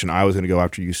the direction I was going to go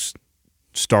after you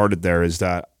started there, is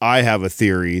that I have a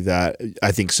theory that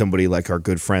I think somebody like our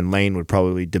good friend Lane would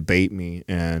probably debate me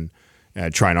and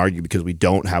try and argue, because we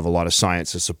don't have a lot of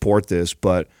science to support this.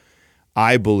 But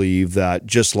I believe that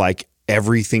just like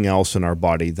everything else in our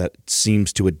body that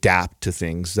seems to adapt to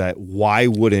things, that why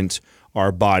wouldn't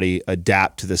our body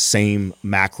adapt to the same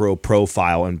macro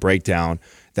profile and breakdown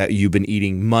that you've been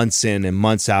eating months in and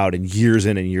months out and years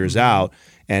in and years out?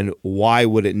 And why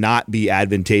would it not be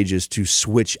advantageous to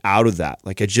switch out of that?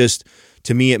 Like,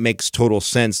 to me, it makes total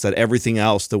sense that everything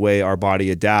else, the way our body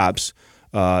adapts,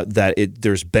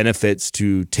 there's benefits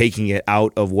to taking it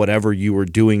out of whatever you were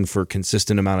doing for a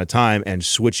consistent amount of time and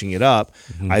switching it up.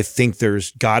 I think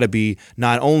there's got to be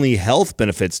not only health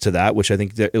benefits to that, which I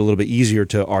think they're a little bit easier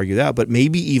to argue that, but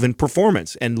maybe even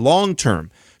performance and long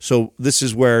term. So this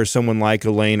is where someone like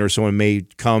Elaine or someone may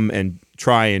come and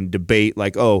try and debate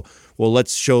like, oh, well,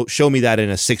 let's show me that in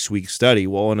a 6-week study.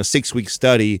 Well, in a 6-week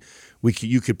study,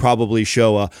 you could probably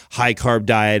show a high carb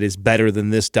diet is better than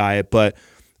this diet, but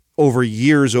over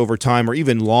years, over time, or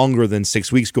even longer than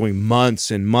 6 weeks, going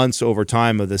months and months over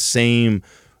time of the same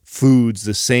foods,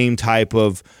 the same type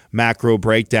of macro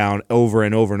breakdown over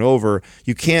and over and over,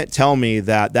 you can't tell me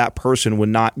that that person would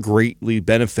not greatly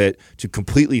benefit to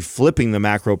completely flipping the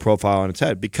macro profile on its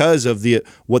head because of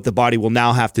what the body will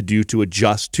now have to do to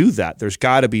adjust to that. There's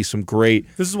got to be some great...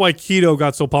 This is why keto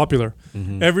got so popular.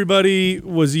 Everybody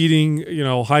was eating,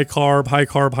 high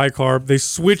carb. They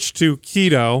switched to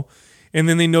keto, and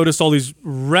then they noticed all these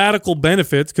radical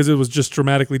benefits because it was just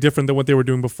dramatically different than what they were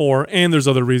doing before. And there's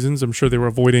other reasons. I'm sure they were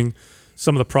avoiding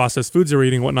some of the processed foods they were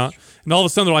eating and whatnot. And all of a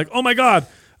sudden they're like, oh my God,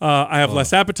 I have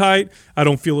less appetite. I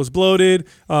don't feel as bloated.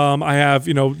 I have,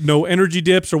 no energy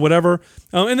dips or whatever.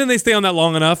 And then they stay on that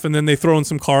long enough, and then they throw in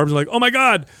some carbs. And like, oh my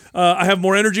God, I have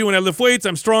more energy when I lift weights.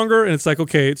 I'm stronger. And it's like,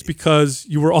 okay, it's because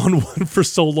you were on one for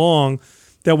so long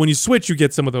that when you switch, you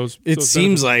get some of those. It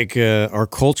seems like our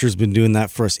culture's been doing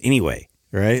that for us anyway.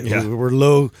 Right? Yeah. We're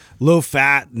low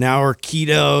fat. Now we're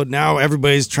keto. Now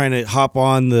everybody's trying to hop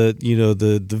on the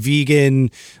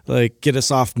vegan, like get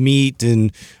us off meat.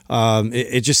 And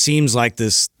it just seems like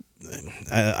this,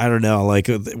 I don't know, like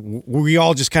we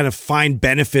all just kind of find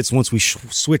benefits once we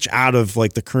switch out of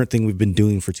like the current thing we've been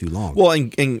doing for too long. Well,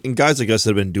 and guys like us that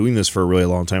have been doing this for a really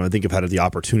long time, I think have had the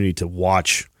opportunity to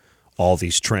watch all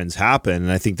these trends happen.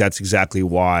 And I think that's exactly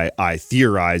why I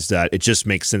theorize that it just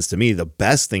makes sense to me. The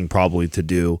best thing probably to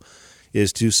do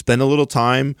is to spend a little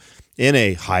time in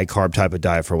a high carb type of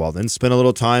diet for a while, then spend a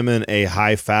little time in a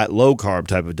high fat, low carb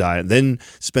type of diet, then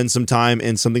spend some time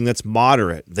in something that's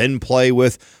moderate, then play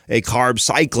with a carb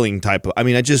cycling type of,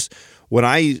 when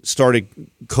I started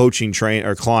coaching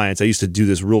clients, I used to do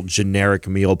this real generic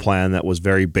meal plan that was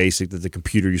very basic that the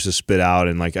computer used to spit out.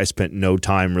 And like I spent no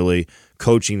time really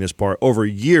coaching this part. Over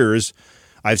years,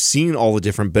 I've seen all the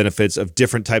different benefits of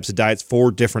different types of diets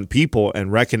for different people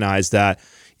and recognize that,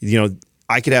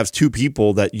 I could have two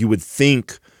people that you would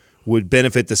think would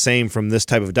benefit the same from this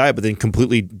type of diet, but then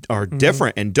completely are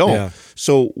different and don't. Yeah.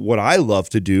 So what I love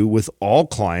to do with all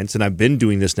clients, and I've been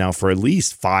doing this now for at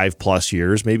least 5+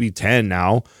 years, maybe 10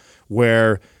 now,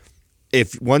 where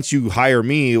if once you hire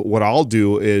me, what I'll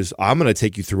do is I'm going to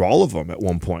take you through all of them at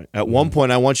one point. At one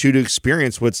point, I want you to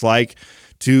experience what it's like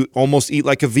to almost eat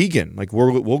like a vegan. Like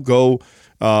we'll go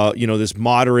this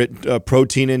moderate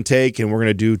protein intake, and we're going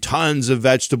to do tons of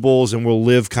vegetables, and we'll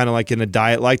live kind of like in a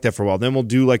diet like that for a while. Then we'll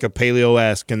do like a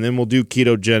paleo-esque, and then we'll do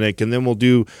ketogenic, and then we'll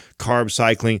do carb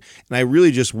cycling. And I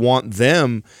really just want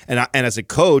them, and as a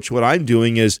coach, what I'm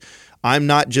doing is I'm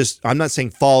not saying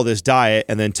follow this diet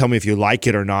and then tell me if you like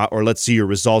it or not, or let's see your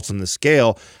results on the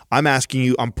scale. I'm asking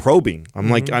you, I'm probing. I'm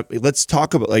let's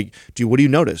talk about what do you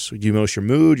notice? Do you notice your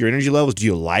mood, your energy levels? Do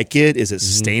you like it? Is it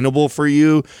sustainable for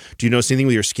you? Do you notice anything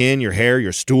with your skin, your hair,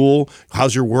 your stool?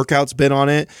 How's your workouts been on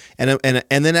it? And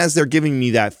then as they're giving me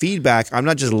that feedback, I'm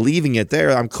not just leaving it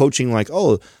there. I'm coaching like,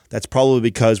 oh, that's probably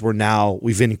because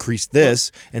we've increased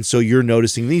this, and so you're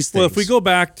noticing these things. Well, if we go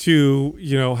back to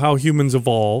how humans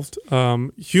evolved, we're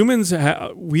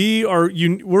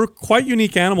quite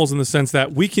unique animals in the sense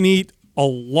that we can eat a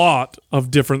lot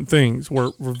of different things.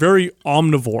 We're very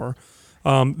omnivore.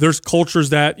 There's cultures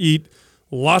that eat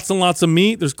lots and lots of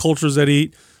meat. There's cultures that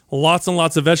eat lots and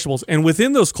lots of vegetables, and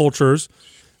within those cultures,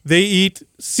 they eat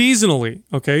seasonally.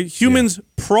 Okay, humans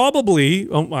probably.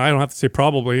 I don't have to say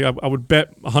probably. I would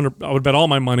bet 100. I would bet all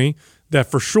my money that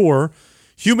for sure,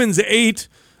 humans ate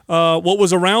what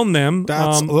was around them.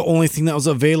 That's the only thing that was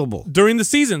available during the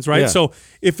seasons, right? Yeah. So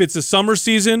if it's a summer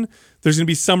season, there's going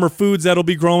to be summer foods that'll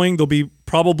be growing. There'll be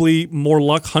probably more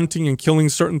luck hunting and killing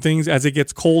certain things as it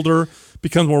gets colder,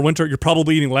 becomes more winter. You're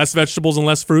probably eating less vegetables and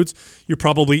less fruits. You're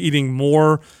probably eating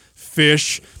more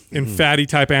fish and fatty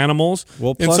type animals.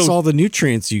 Well, plus all the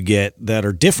nutrients you get that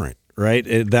are different, right?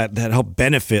 That help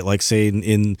benefit, like say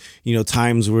in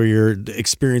times where you're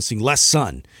experiencing less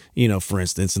sun, for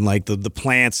instance, and like the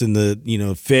plants and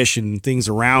the fish and things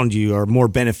around you are more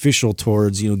beneficial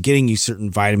towards getting you certain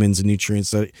vitamins and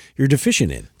nutrients that you're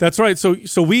deficient in. That's right. So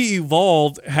we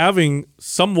evolved having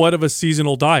somewhat of a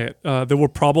seasonal diet. There were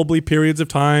probably long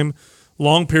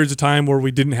periods of time where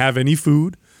we didn't have any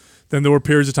food. Then there were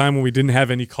periods of time when we didn't have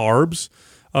any carbs.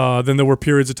 Then there were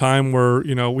periods of time where,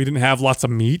 you know, we didn't have lots of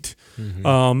meat.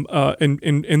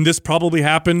 And this probably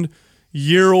happened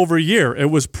year over year. It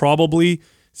was probably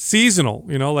seasonal,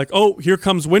 you know, like, oh, here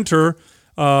comes winter.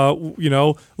 You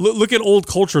know, look at old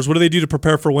cultures. What do they do to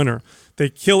prepare for winter? They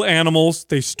kill animals.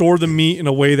 They store the meat in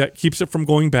a way that keeps it from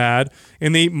going bad.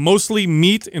 And they eat mostly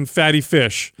meat and fatty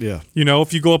fish. Yeah. You know,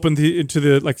 if you go up into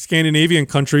the like Scandinavian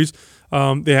countries,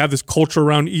 they have this culture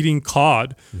around eating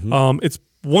cod. It's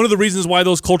one of the reasons why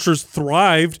those cultures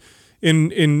thrived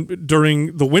in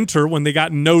during the winter when they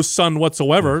got no sun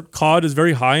whatsoever. Cod is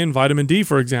very high in vitamin D,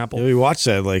 for example. Yeah, we watched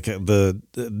that, like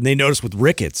they noticed with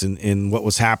rickets and what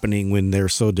was happening when they're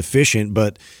so deficient,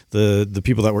 but the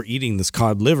people that were eating this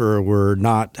cod liver were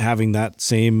not having that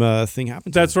same thing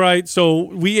happen to That's them. right. So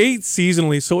we ate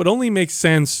seasonally, so it only makes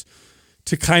sense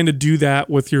to kind of do that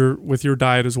with your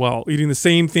diet as well. Eating the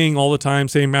same thing all the time,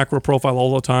 same macro profile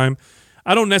all the time.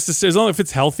 I don't necessarily, as long as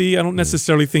it's healthy, I don't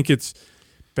necessarily think it's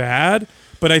bad,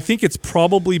 but I think it's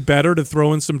probably better to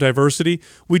throw in some diversity.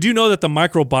 We do know that the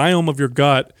microbiome of your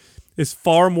gut is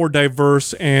far more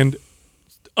diverse, and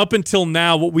up until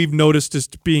now, what we've noticed is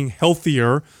being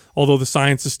healthier, although the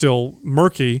science is still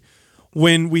murky,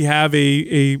 when we have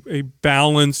a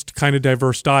balanced kind of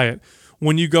diverse diet.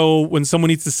 When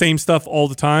someone eats the same stuff all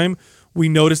the time, we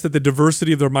notice that the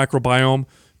diversity of their microbiome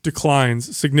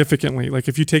declines significantly. Like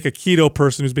if you take a keto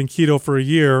person who's been keto for a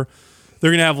year, they're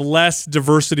going to have far less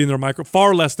diversity in their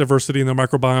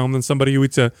microbiome than somebody who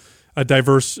eats a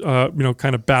diverse,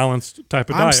 kind of balanced type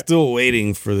of diet. I'm still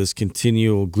waiting for this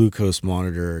continual glucose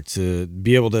monitor to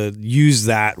be able to use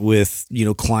that with, you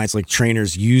know, clients, like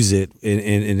trainers use it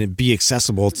and it be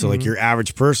accessible to like your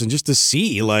average person, just to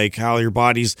see like how your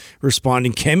body's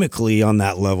responding chemically on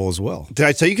that level as well. Did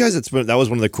I tell you guys that was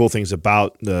one of the cool things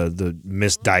about the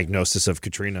misdiagnosis of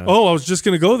Katrina? Oh, I was just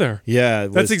going to go there. Yeah.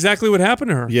 That's exactly what happened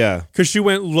to her. Yeah. Because she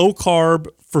went low carb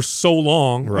for so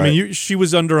long. Right. I mean, she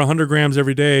was under 100 grams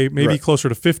every day, maybe Right. closer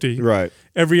to 50. Right.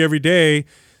 Every day.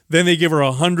 Then they give her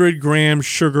 100 gram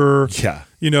sugar, Yeah.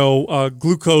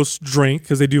 glucose drink,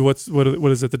 because they do what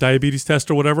is it, the diabetes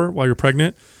test or whatever while you're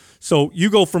pregnant. So you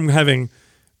go from having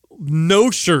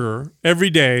no sugar every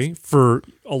day for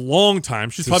a long time.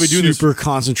 She's probably doing this. Super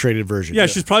concentrated version. Yeah,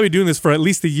 she's probably doing this for at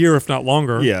least a year, if not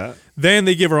longer. Yeah. Then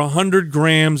they give her 100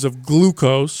 grams of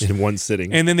glucose. In one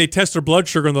sitting. And then they test her blood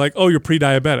sugar and they're like, oh, you're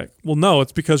pre-diabetic. Well, no,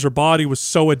 it's because her body was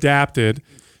so adapted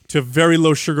to very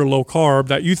low sugar, low carb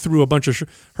that you threw a bunch of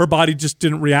her body just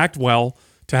didn't react well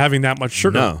to having that much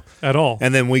sugar at all.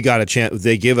 And then we got a chance.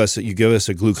 You give us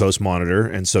a glucose monitor,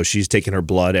 and so she's taking her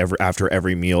blood after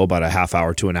every meal, about a half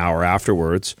hour to an hour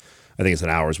afterwards. I think it's an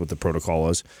hour is what the protocol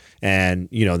is. And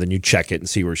then you check it and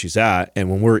see where she's at. And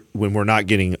when we're not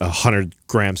getting 100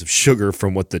 grams of sugar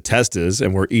from what the test is,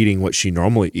 and we're eating what she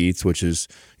normally eats, which is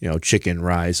chicken,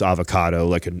 rice, avocado,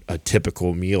 like a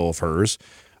typical meal of hers.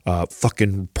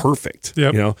 Fucking perfect.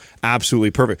 Yep.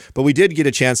 Absolutely perfect. But we did get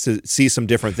a chance to see some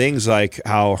different things, like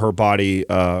how her body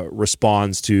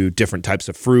responds to different types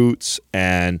of fruits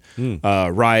and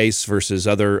rice versus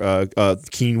other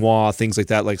quinoa, things like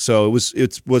that. Like, so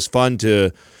it was fun to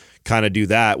kind of do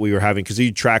that. We were having, because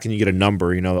you track and you get a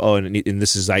number, and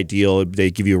this is ideal.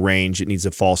 They give you a range. It needs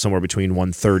to fall somewhere between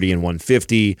 130 and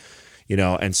 150,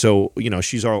 and so,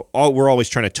 we're always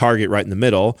trying to target right in the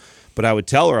middle. But I would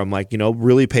tell her, I'm like,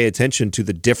 really pay attention to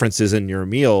the differences in your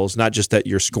meals, not just that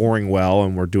you're scoring well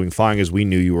and we're doing fine because we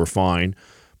knew you were fine,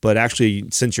 but actually,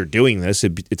 since you're doing this,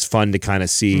 it's fun to kind of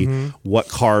see what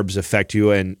carbs affect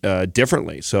you and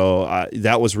differently. So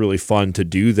that was really fun to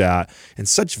do that, and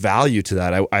such value to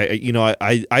that.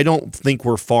 I don't think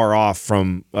we're far off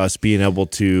from us being able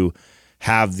to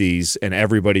have these and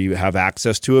everybody have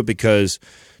access to it, because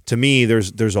to me,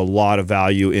 there's a lot of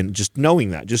value in just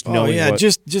knowing that,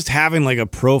 just having like a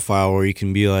profile where you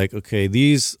can be like, okay,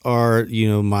 these are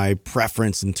my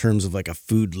preference in terms of like a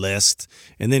food list,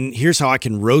 and then here's how I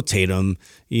can rotate them,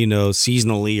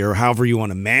 seasonally or however you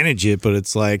want to manage it. But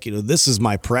it's like this is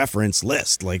my preference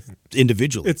list, like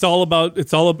individually. It's going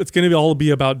to all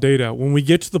be about data. When we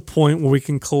get to the point where we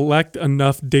can collect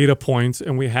enough data points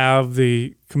and we have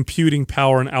the computing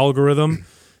power and algorithm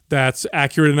that's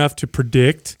accurate enough to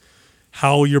predict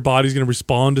how your body's going to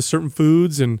respond to certain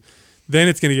foods, and then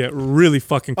it's going to get really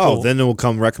fucking cool. Oh, then there will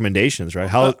come recommendations, right?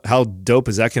 How dope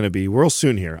is that going to be? Real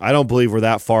soon here. I don't believe we're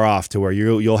that far off to where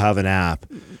you'll have an app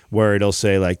where it'll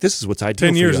say like, this is what's ideal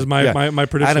 10 for years you. is my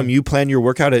prediction. Adam, you plan your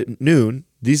workout at noon.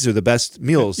 These are the best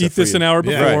meals. Eat this an hour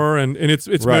before, and it's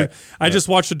right. I just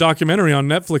watched a documentary on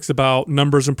Netflix about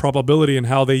numbers and probability and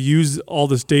how they use all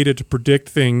this data to predict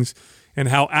things and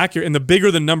how accurate. And the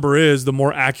bigger the number is, the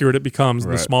more accurate it becomes.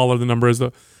 And the smaller the number is,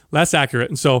 the less accurate.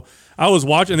 And so I was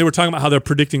watching, and they were talking about how they're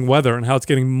predicting weather and how it's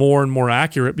getting more and more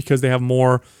accurate because they have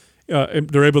more.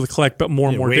 They're able to collect more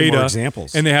and more way data, more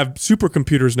examples. and they have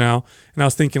supercomputers now. And I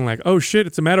was thinking, like, oh shit,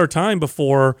 it's a matter of time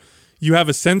before you have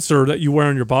a sensor that you wear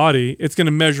on your body. It's going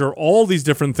to measure all these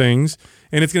different things,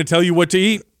 and it's going to tell you what to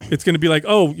eat. It's going to be like,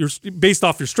 oh, you're based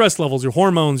off your stress levels, your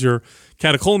hormones, your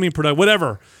catecholamine production,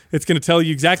 whatever. It's going to tell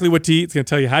you exactly what to eat. It's going to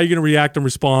tell you how you're going to react and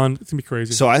respond. It's going to be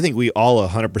crazy. So I think we all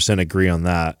 100% agree on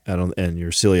that. And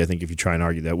you're silly, I think, if you try and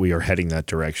argue that we are heading that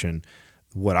direction.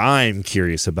 What I'm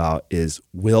curious about is,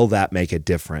 will that make a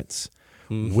difference?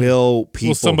 Will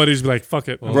people? Will somebody's be like, fuck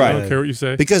it. Right. I don't care what you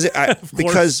say. Because You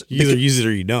either use it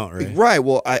or you don't, right? Right.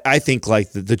 Well, I think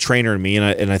like the trainer and me,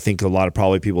 and I think a lot of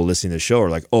probably people listening to the show are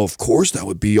like, oh, of course that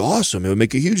would be awesome. It would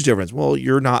make a huge difference. Well,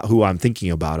 you're not who I'm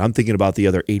thinking about. I'm thinking about the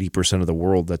other 80% of the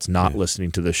world that's not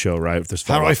listening to the show, right? If there's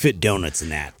How do I fit donuts in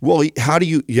that? Well, how do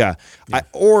you? Yeah.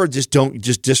 Or just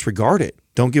disregard it.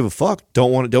 Don't give a fuck.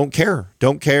 Don't care.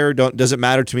 Doesn't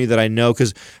matter to me that I know.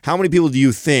 Because how many people do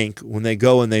you think when they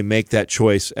go and they make that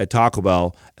choice at Taco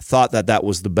Bell thought that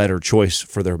was the better choice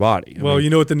for their body? Well, you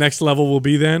know what the next level will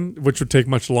be then, which would take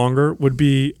much longer, would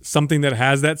be something that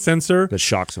has that sensor that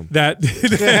shocks them. that Gets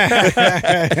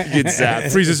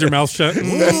zapped. freezes your mouth shut.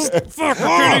 Fuck, I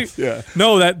can't eat. Yeah.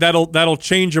 No, that'll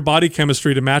change your body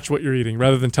chemistry to match what you're eating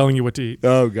rather than telling you what to eat.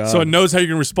 Oh, God. So it knows how you're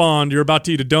gonna respond. You're about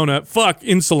to eat a donut. Fuck,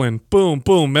 insulin. Boom,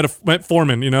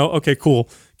 metformin. Okay, cool.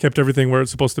 Kept everything where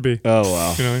it's supposed to be. Oh,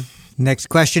 wow. You know? Next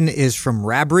question is from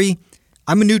Rabri.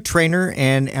 I'm a new trainer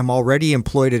and am already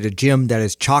employed at a gym that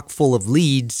is chock full of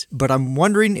leads, but I'm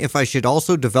wondering if I should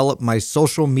also develop my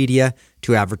social media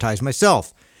to advertise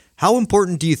myself. How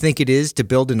important do you think it is to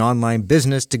build an online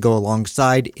business to go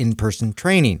alongside in-person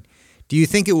training? Do you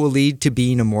think it will lead to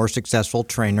being a more successful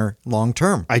trainer long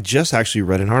term? I just actually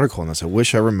read an article on this. I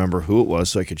wish I remember who it was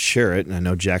so I could share it. And I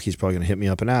know Jackie's probably going to hit me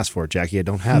up and ask for it. Jackie, I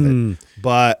don't have it.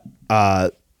 But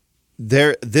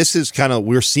this is kind of,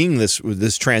 we're seeing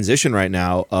this transition right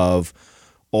now of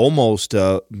almost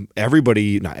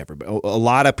everybody, not everybody, a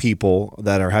lot of people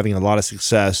that are having a lot of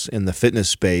success in the fitness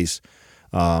space.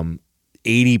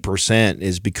 80%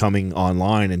 is becoming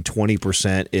online and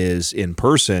 20% is in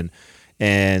person.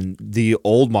 And the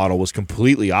old model was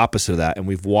completely opposite of that. And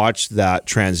we've watched that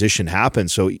transition happen.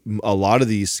 So a lot of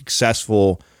these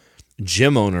successful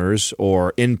gym owners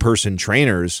or in-person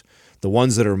trainers, the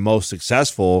ones that are most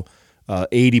successful,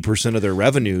 80% of their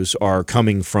revenues are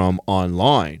coming from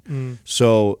online.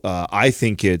 So I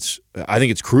think it's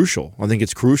crucial. I think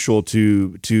it's crucial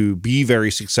to be very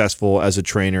successful as a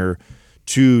trainer,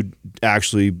 to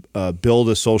actually build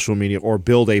a social media or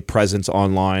build a presence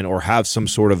online or have some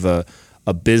sort of a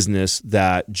business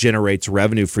that generates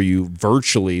revenue for you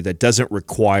virtually that doesn't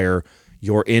require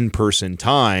your in-person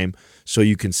time so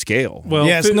you can scale. Well,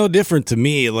 yeah, it's no different to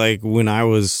me. Like when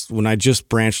I just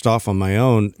branched off on my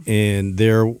own, and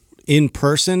there in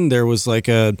person, there was like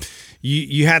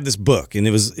you had this book, and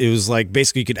it was like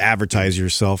basically you could advertise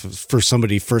yourself for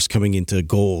somebody first coming into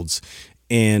Gold's.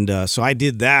 And so I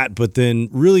did that, but then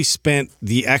really spent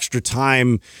the extra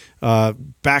time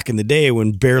back in the day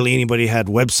when barely anybody had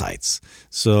websites.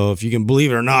 So if you can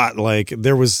believe it or not, like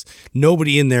there was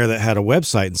nobody in there that had a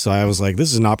website. And so I was like,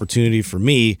 this is an opportunity for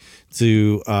me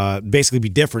to basically be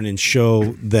different and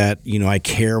show that, I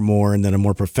care more and that I'm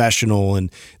more professional.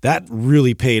 And that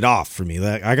really paid off for me.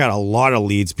 I got a lot of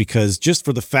leads because just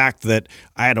for the fact that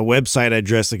I had a website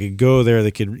address that could go there,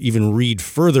 that could even read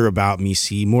further about me,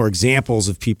 see more examples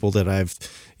of people that I've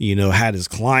had as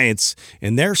clients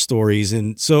and their stories.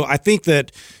 And so I think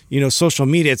that, social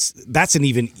media, that's an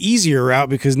even easier route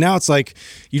because now it's like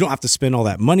you don't have to spend all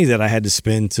that money that I had to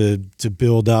spend to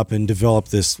build up and develop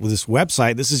this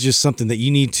website. This is just something that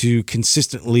you need to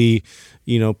consistently,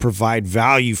 provide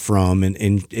value from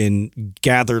and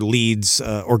gather leads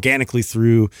organically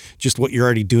through just what you're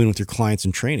already doing with your clients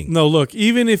and training. No, look,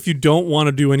 even if you don't want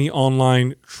to do any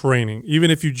online training, even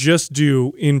if you just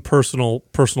do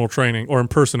personal training, or in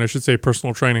person, I should say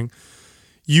personal training,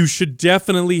 you should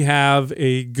definitely have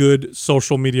a good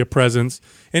social media presence.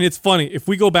 And it's funny, if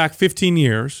we go back 15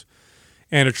 years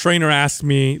and a trainer asked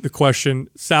me the question,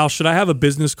 Sal, should I have a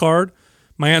business card?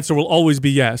 My answer will always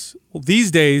be yes. Well, these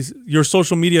days, your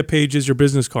social media page is your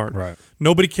business card. Right.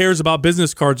 Nobody cares about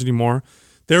business cards anymore.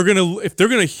 If they're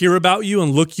gonna hear about you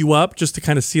and look you up just to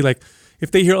kind of see, like, if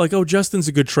they hear like, oh, Justin's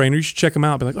a good trainer, you should check him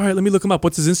out. Be like, all right, let me look him up.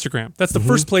 What's his Instagram? That's the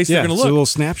first place they're gonna look. It's a little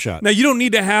snapshot. Now, you don't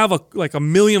need to have a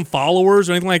million followers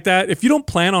or anything like that. If you don't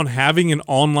plan on having an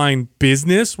online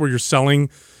business where you're selling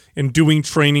and doing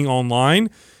training online,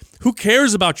 who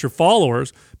cares about your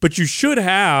followers? but you should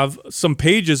have some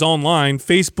pages online,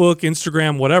 Facebook,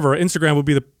 Instagram, whatever. Instagram would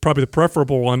be probably the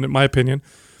preferable one, in my opinion,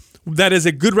 that is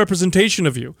a good representation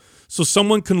of you. So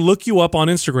someone can look you up on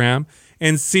Instagram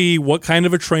and see what kind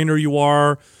of a trainer you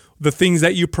are, the things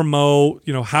that you promote,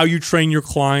 how you train your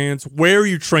clients, where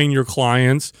you train your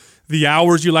clients, the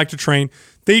hours you like to train.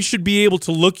 They should be able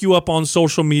to look you up on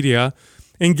social media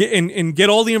and get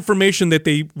all the information that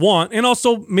they want, and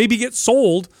also maybe get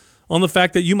sold on the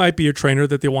fact that you might be a trainer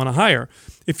that they want to hire.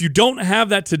 If you don't have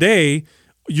that today,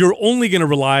 you're only going to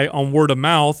rely on word of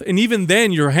mouth, and even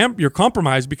then you're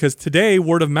compromised, because today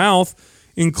word of mouth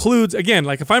includes, again,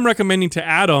 like if I'm recommending to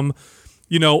Adam,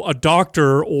 a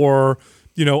doctor or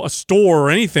a store or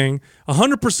anything,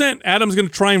 100% Adam's going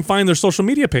to try and find their social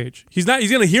media page. He's going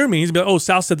to hear me. He's going to be like, oh,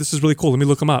 Sal said this is really cool. Let me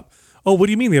look him up. Oh, what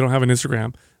do you mean they don't have an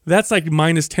Instagram? That's like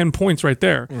minus 10 points right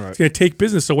there. Right. It's going to take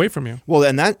business away from you. Well,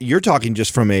 and that you're talking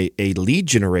just from a lead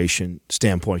generation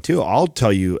standpoint too. I'll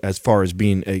tell you, as far as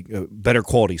being a better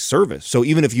quality service. So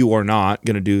even if you are not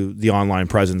going to do the online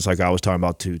presence like I was talking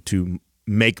about to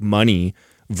make money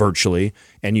virtually,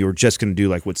 and you're just going to do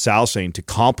like what Sal's saying to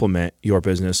complement your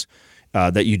business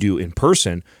that you do in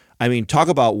person. I mean, talk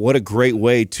about what a great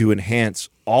way to enhance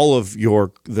all of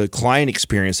the client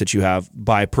experience that you have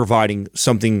by providing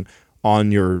something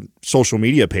on your social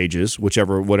media pages,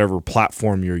 whatever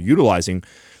platform you're utilizing,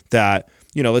 that,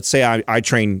 let's say I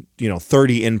train,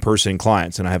 30 in-person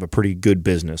clients and I have a pretty good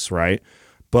business, right?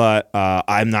 But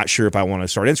I'm not sure if I want to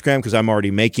start Instagram because I'm already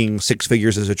making 6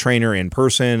 figures as a trainer in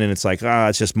person, and it's like,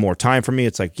 it's just more time for me.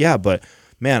 It's like, yeah, but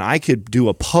man, I could do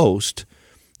a post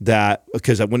that,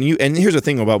 because and here's the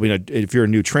thing about, if you're a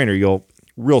new trainer, you'll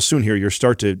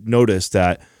start to notice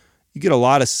that you get a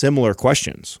lot of similar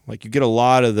questions. Like you get a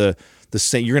lot of the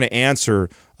same, you're going to answer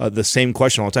the same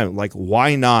question all the time. Like,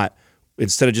 why not,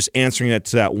 instead of just answering it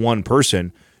to that one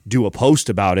person, do a post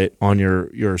about it on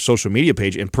your social media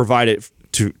page and provide it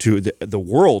to the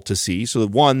world to see. So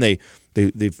one, they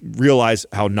realize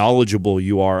how knowledgeable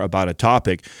you are about a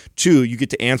topic. 2, you get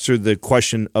to answer the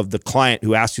question of the client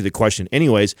who asked you the question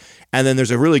anyways. And then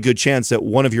there's a really good chance that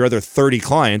one of your other 30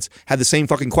 clients had the same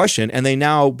fucking question. And they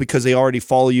now, because they already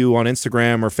follow you on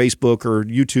Instagram or Facebook or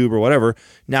YouTube or whatever,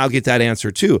 now get that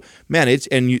answer too. Man,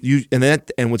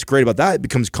 and what's great about that, it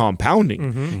becomes compounding.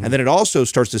 Mm-hmm. And then it also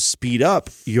starts to speed up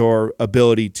your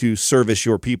ability to service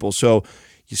your people. So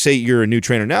you say you're a new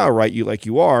trainer now, right?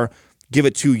 You are. Give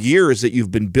it 2 years that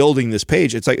you've been building this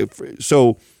page. It's like,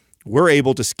 so we're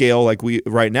able to scale like we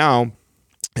right now.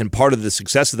 And part of the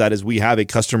success of that is we have a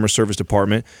customer service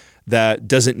department that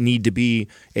doesn't need to be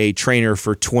a trainer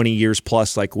for 20 years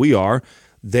plus like we are.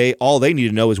 All they need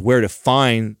to know is where to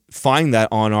find that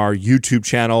on our YouTube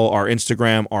channel, our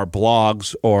Instagram, our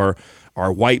blogs, or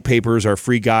our white papers, our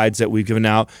free guides that we've given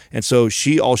out. And so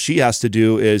all she has to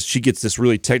do is she gets this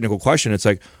really technical question. It's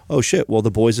like, oh shit, well,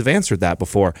 the boys have answered that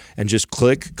before, and just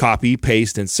click, copy,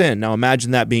 paste, and send. Now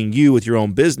imagine that being you with your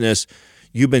own business.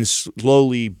 You've been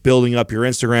slowly building up your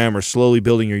Instagram or slowly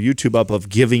building your YouTube up of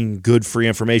giving good free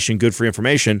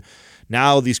information.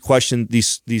 Now these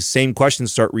same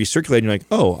questions start recirculating. You're like,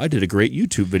 oh, I did a great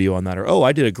YouTube video on that, or oh,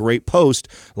 I did a great post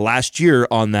last year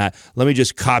on that. Let me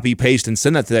just copy, paste, and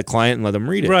send that to that client and let them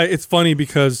read it. Right. It's funny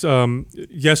because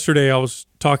yesterday I was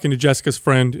talking to Jessica's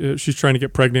friend. She's trying to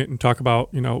get pregnant and talk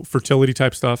about fertility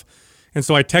type stuff, and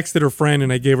so I texted her friend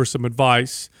and I gave her some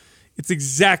advice. It's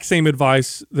exact same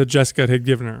advice that Jessica had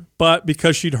given her, but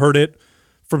because she'd heard it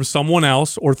from someone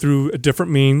else or through a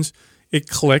different means, it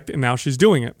clicked, and now she's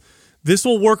doing it. This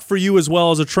will work for you as well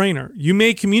as a trainer. You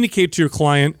may communicate to your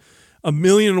client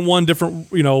 1,000,001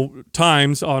 different,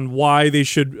 times on why they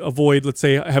should avoid, let's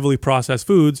say, heavily processed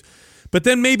foods. But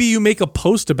then maybe you make a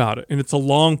post about it, and it's a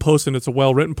long post and it's a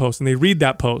well-written post, and they read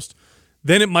that post.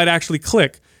 Then it might actually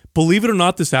click. Believe it or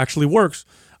not, this actually works.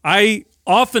 I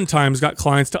oftentimes got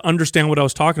clients to understand what I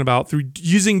was talking about through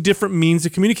using different means to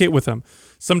communicate with them.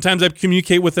 Sometimes I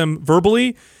communicate with them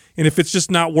verbally, and if it's just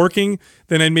not working,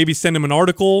 then I'd maybe send them an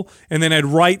article, and then I'd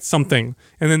write something,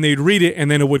 and then they'd read it,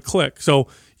 and then it would click. So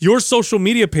your social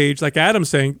media page, like Adam's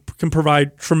saying, can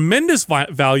provide tremendous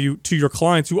value to your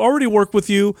clients who already work with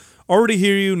you, already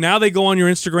hear you. Now they go on your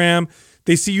Instagram,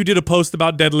 they see you did a post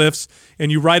about deadlifts,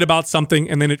 and you write about something,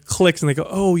 and then it clicks, and they go,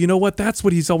 oh, you know what? That's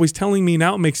what he's always telling me.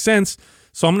 Now it makes sense.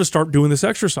 So I'm going to start doing this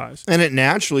exercise. And it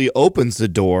naturally opens the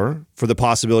door for the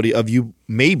possibility of you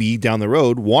maybe down the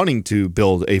road wanting to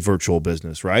build a virtual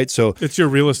business, right? So It's your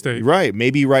real estate. right,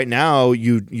 maybe right now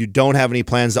you don't have any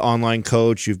plans to online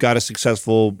coach. You've got a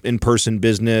successful in-person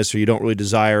business, or you don't really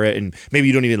desire it, and maybe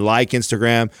you don't even like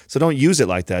Instagram. So don't use it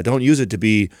like that. Don't use it to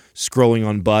be scrolling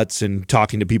on butts and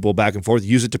talking to people back and forth.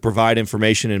 Use it to provide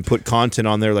information and put content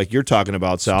on there like you're talking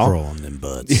about, Sal. Scrolling them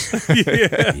butts.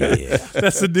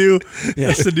 That's the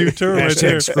new term right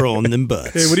there. Hashtag scrolling them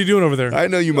butts. Hey, what are you doing over there? I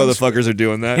know you motherfuckers are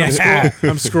doing that.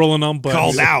 I'm scrolling on buttons.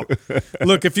 Called out.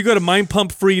 Look, if you go to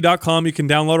mindpumpfree.com, you can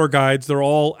download our guides. They're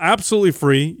all absolutely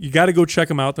free. You got to go check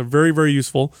them out. They're very, very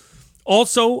useful.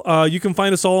 Also, you can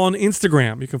find us all on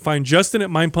Instagram. You can find Justin at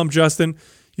mindpumpjustin.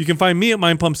 You can find me at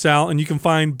mindpumpsal, and you can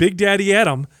find Big Daddy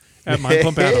Adam at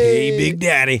mindpumpadam. Hey, Big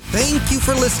Daddy. Thank you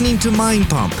for listening to Mind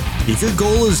Pump. If your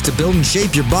goal is to build and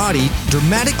shape your body,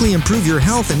 dramatically improve your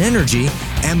health and energy,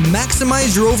 and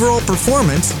maximize your overall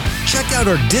performance, check out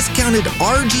our discounted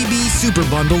RGB Super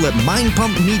Bundle at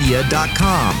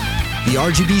mindpumpmedia.com. The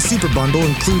RGB Super Bundle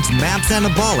includes MAPS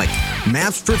Anabolic,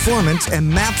 MAPS Performance, and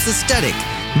MAPS Aesthetic.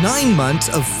 9 months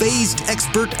of phased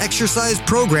expert exercise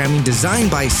programming designed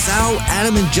by Sal,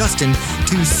 Adam, and Justin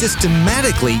to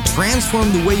systematically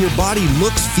transform the way your body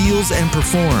looks, feels, and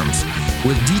performs.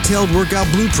 With detailed workout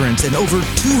blueprints and over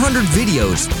 200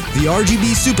 videos, the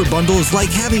RGB Super Bundle is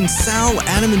like having Sal,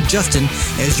 Adam, and Justin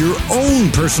as your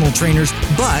own personal trainers,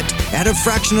 but at a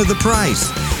fraction of the price.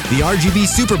 The RGB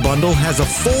Super Bundle has a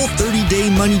full 30-day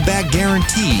money-back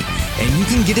guarantee, and you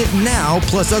can get it now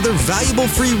plus other valuable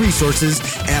free resources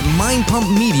at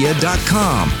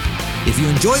mindpumpmedia.com. If you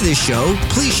enjoy this show,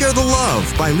 please share the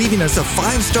love by leaving us a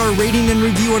 5-star rating and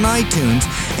review on iTunes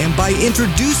and by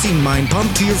introducing Mind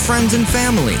Pump to your friends and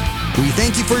family. We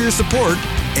thank you for your support,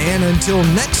 and until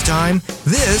next time,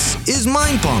 this is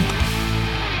Mind Pump.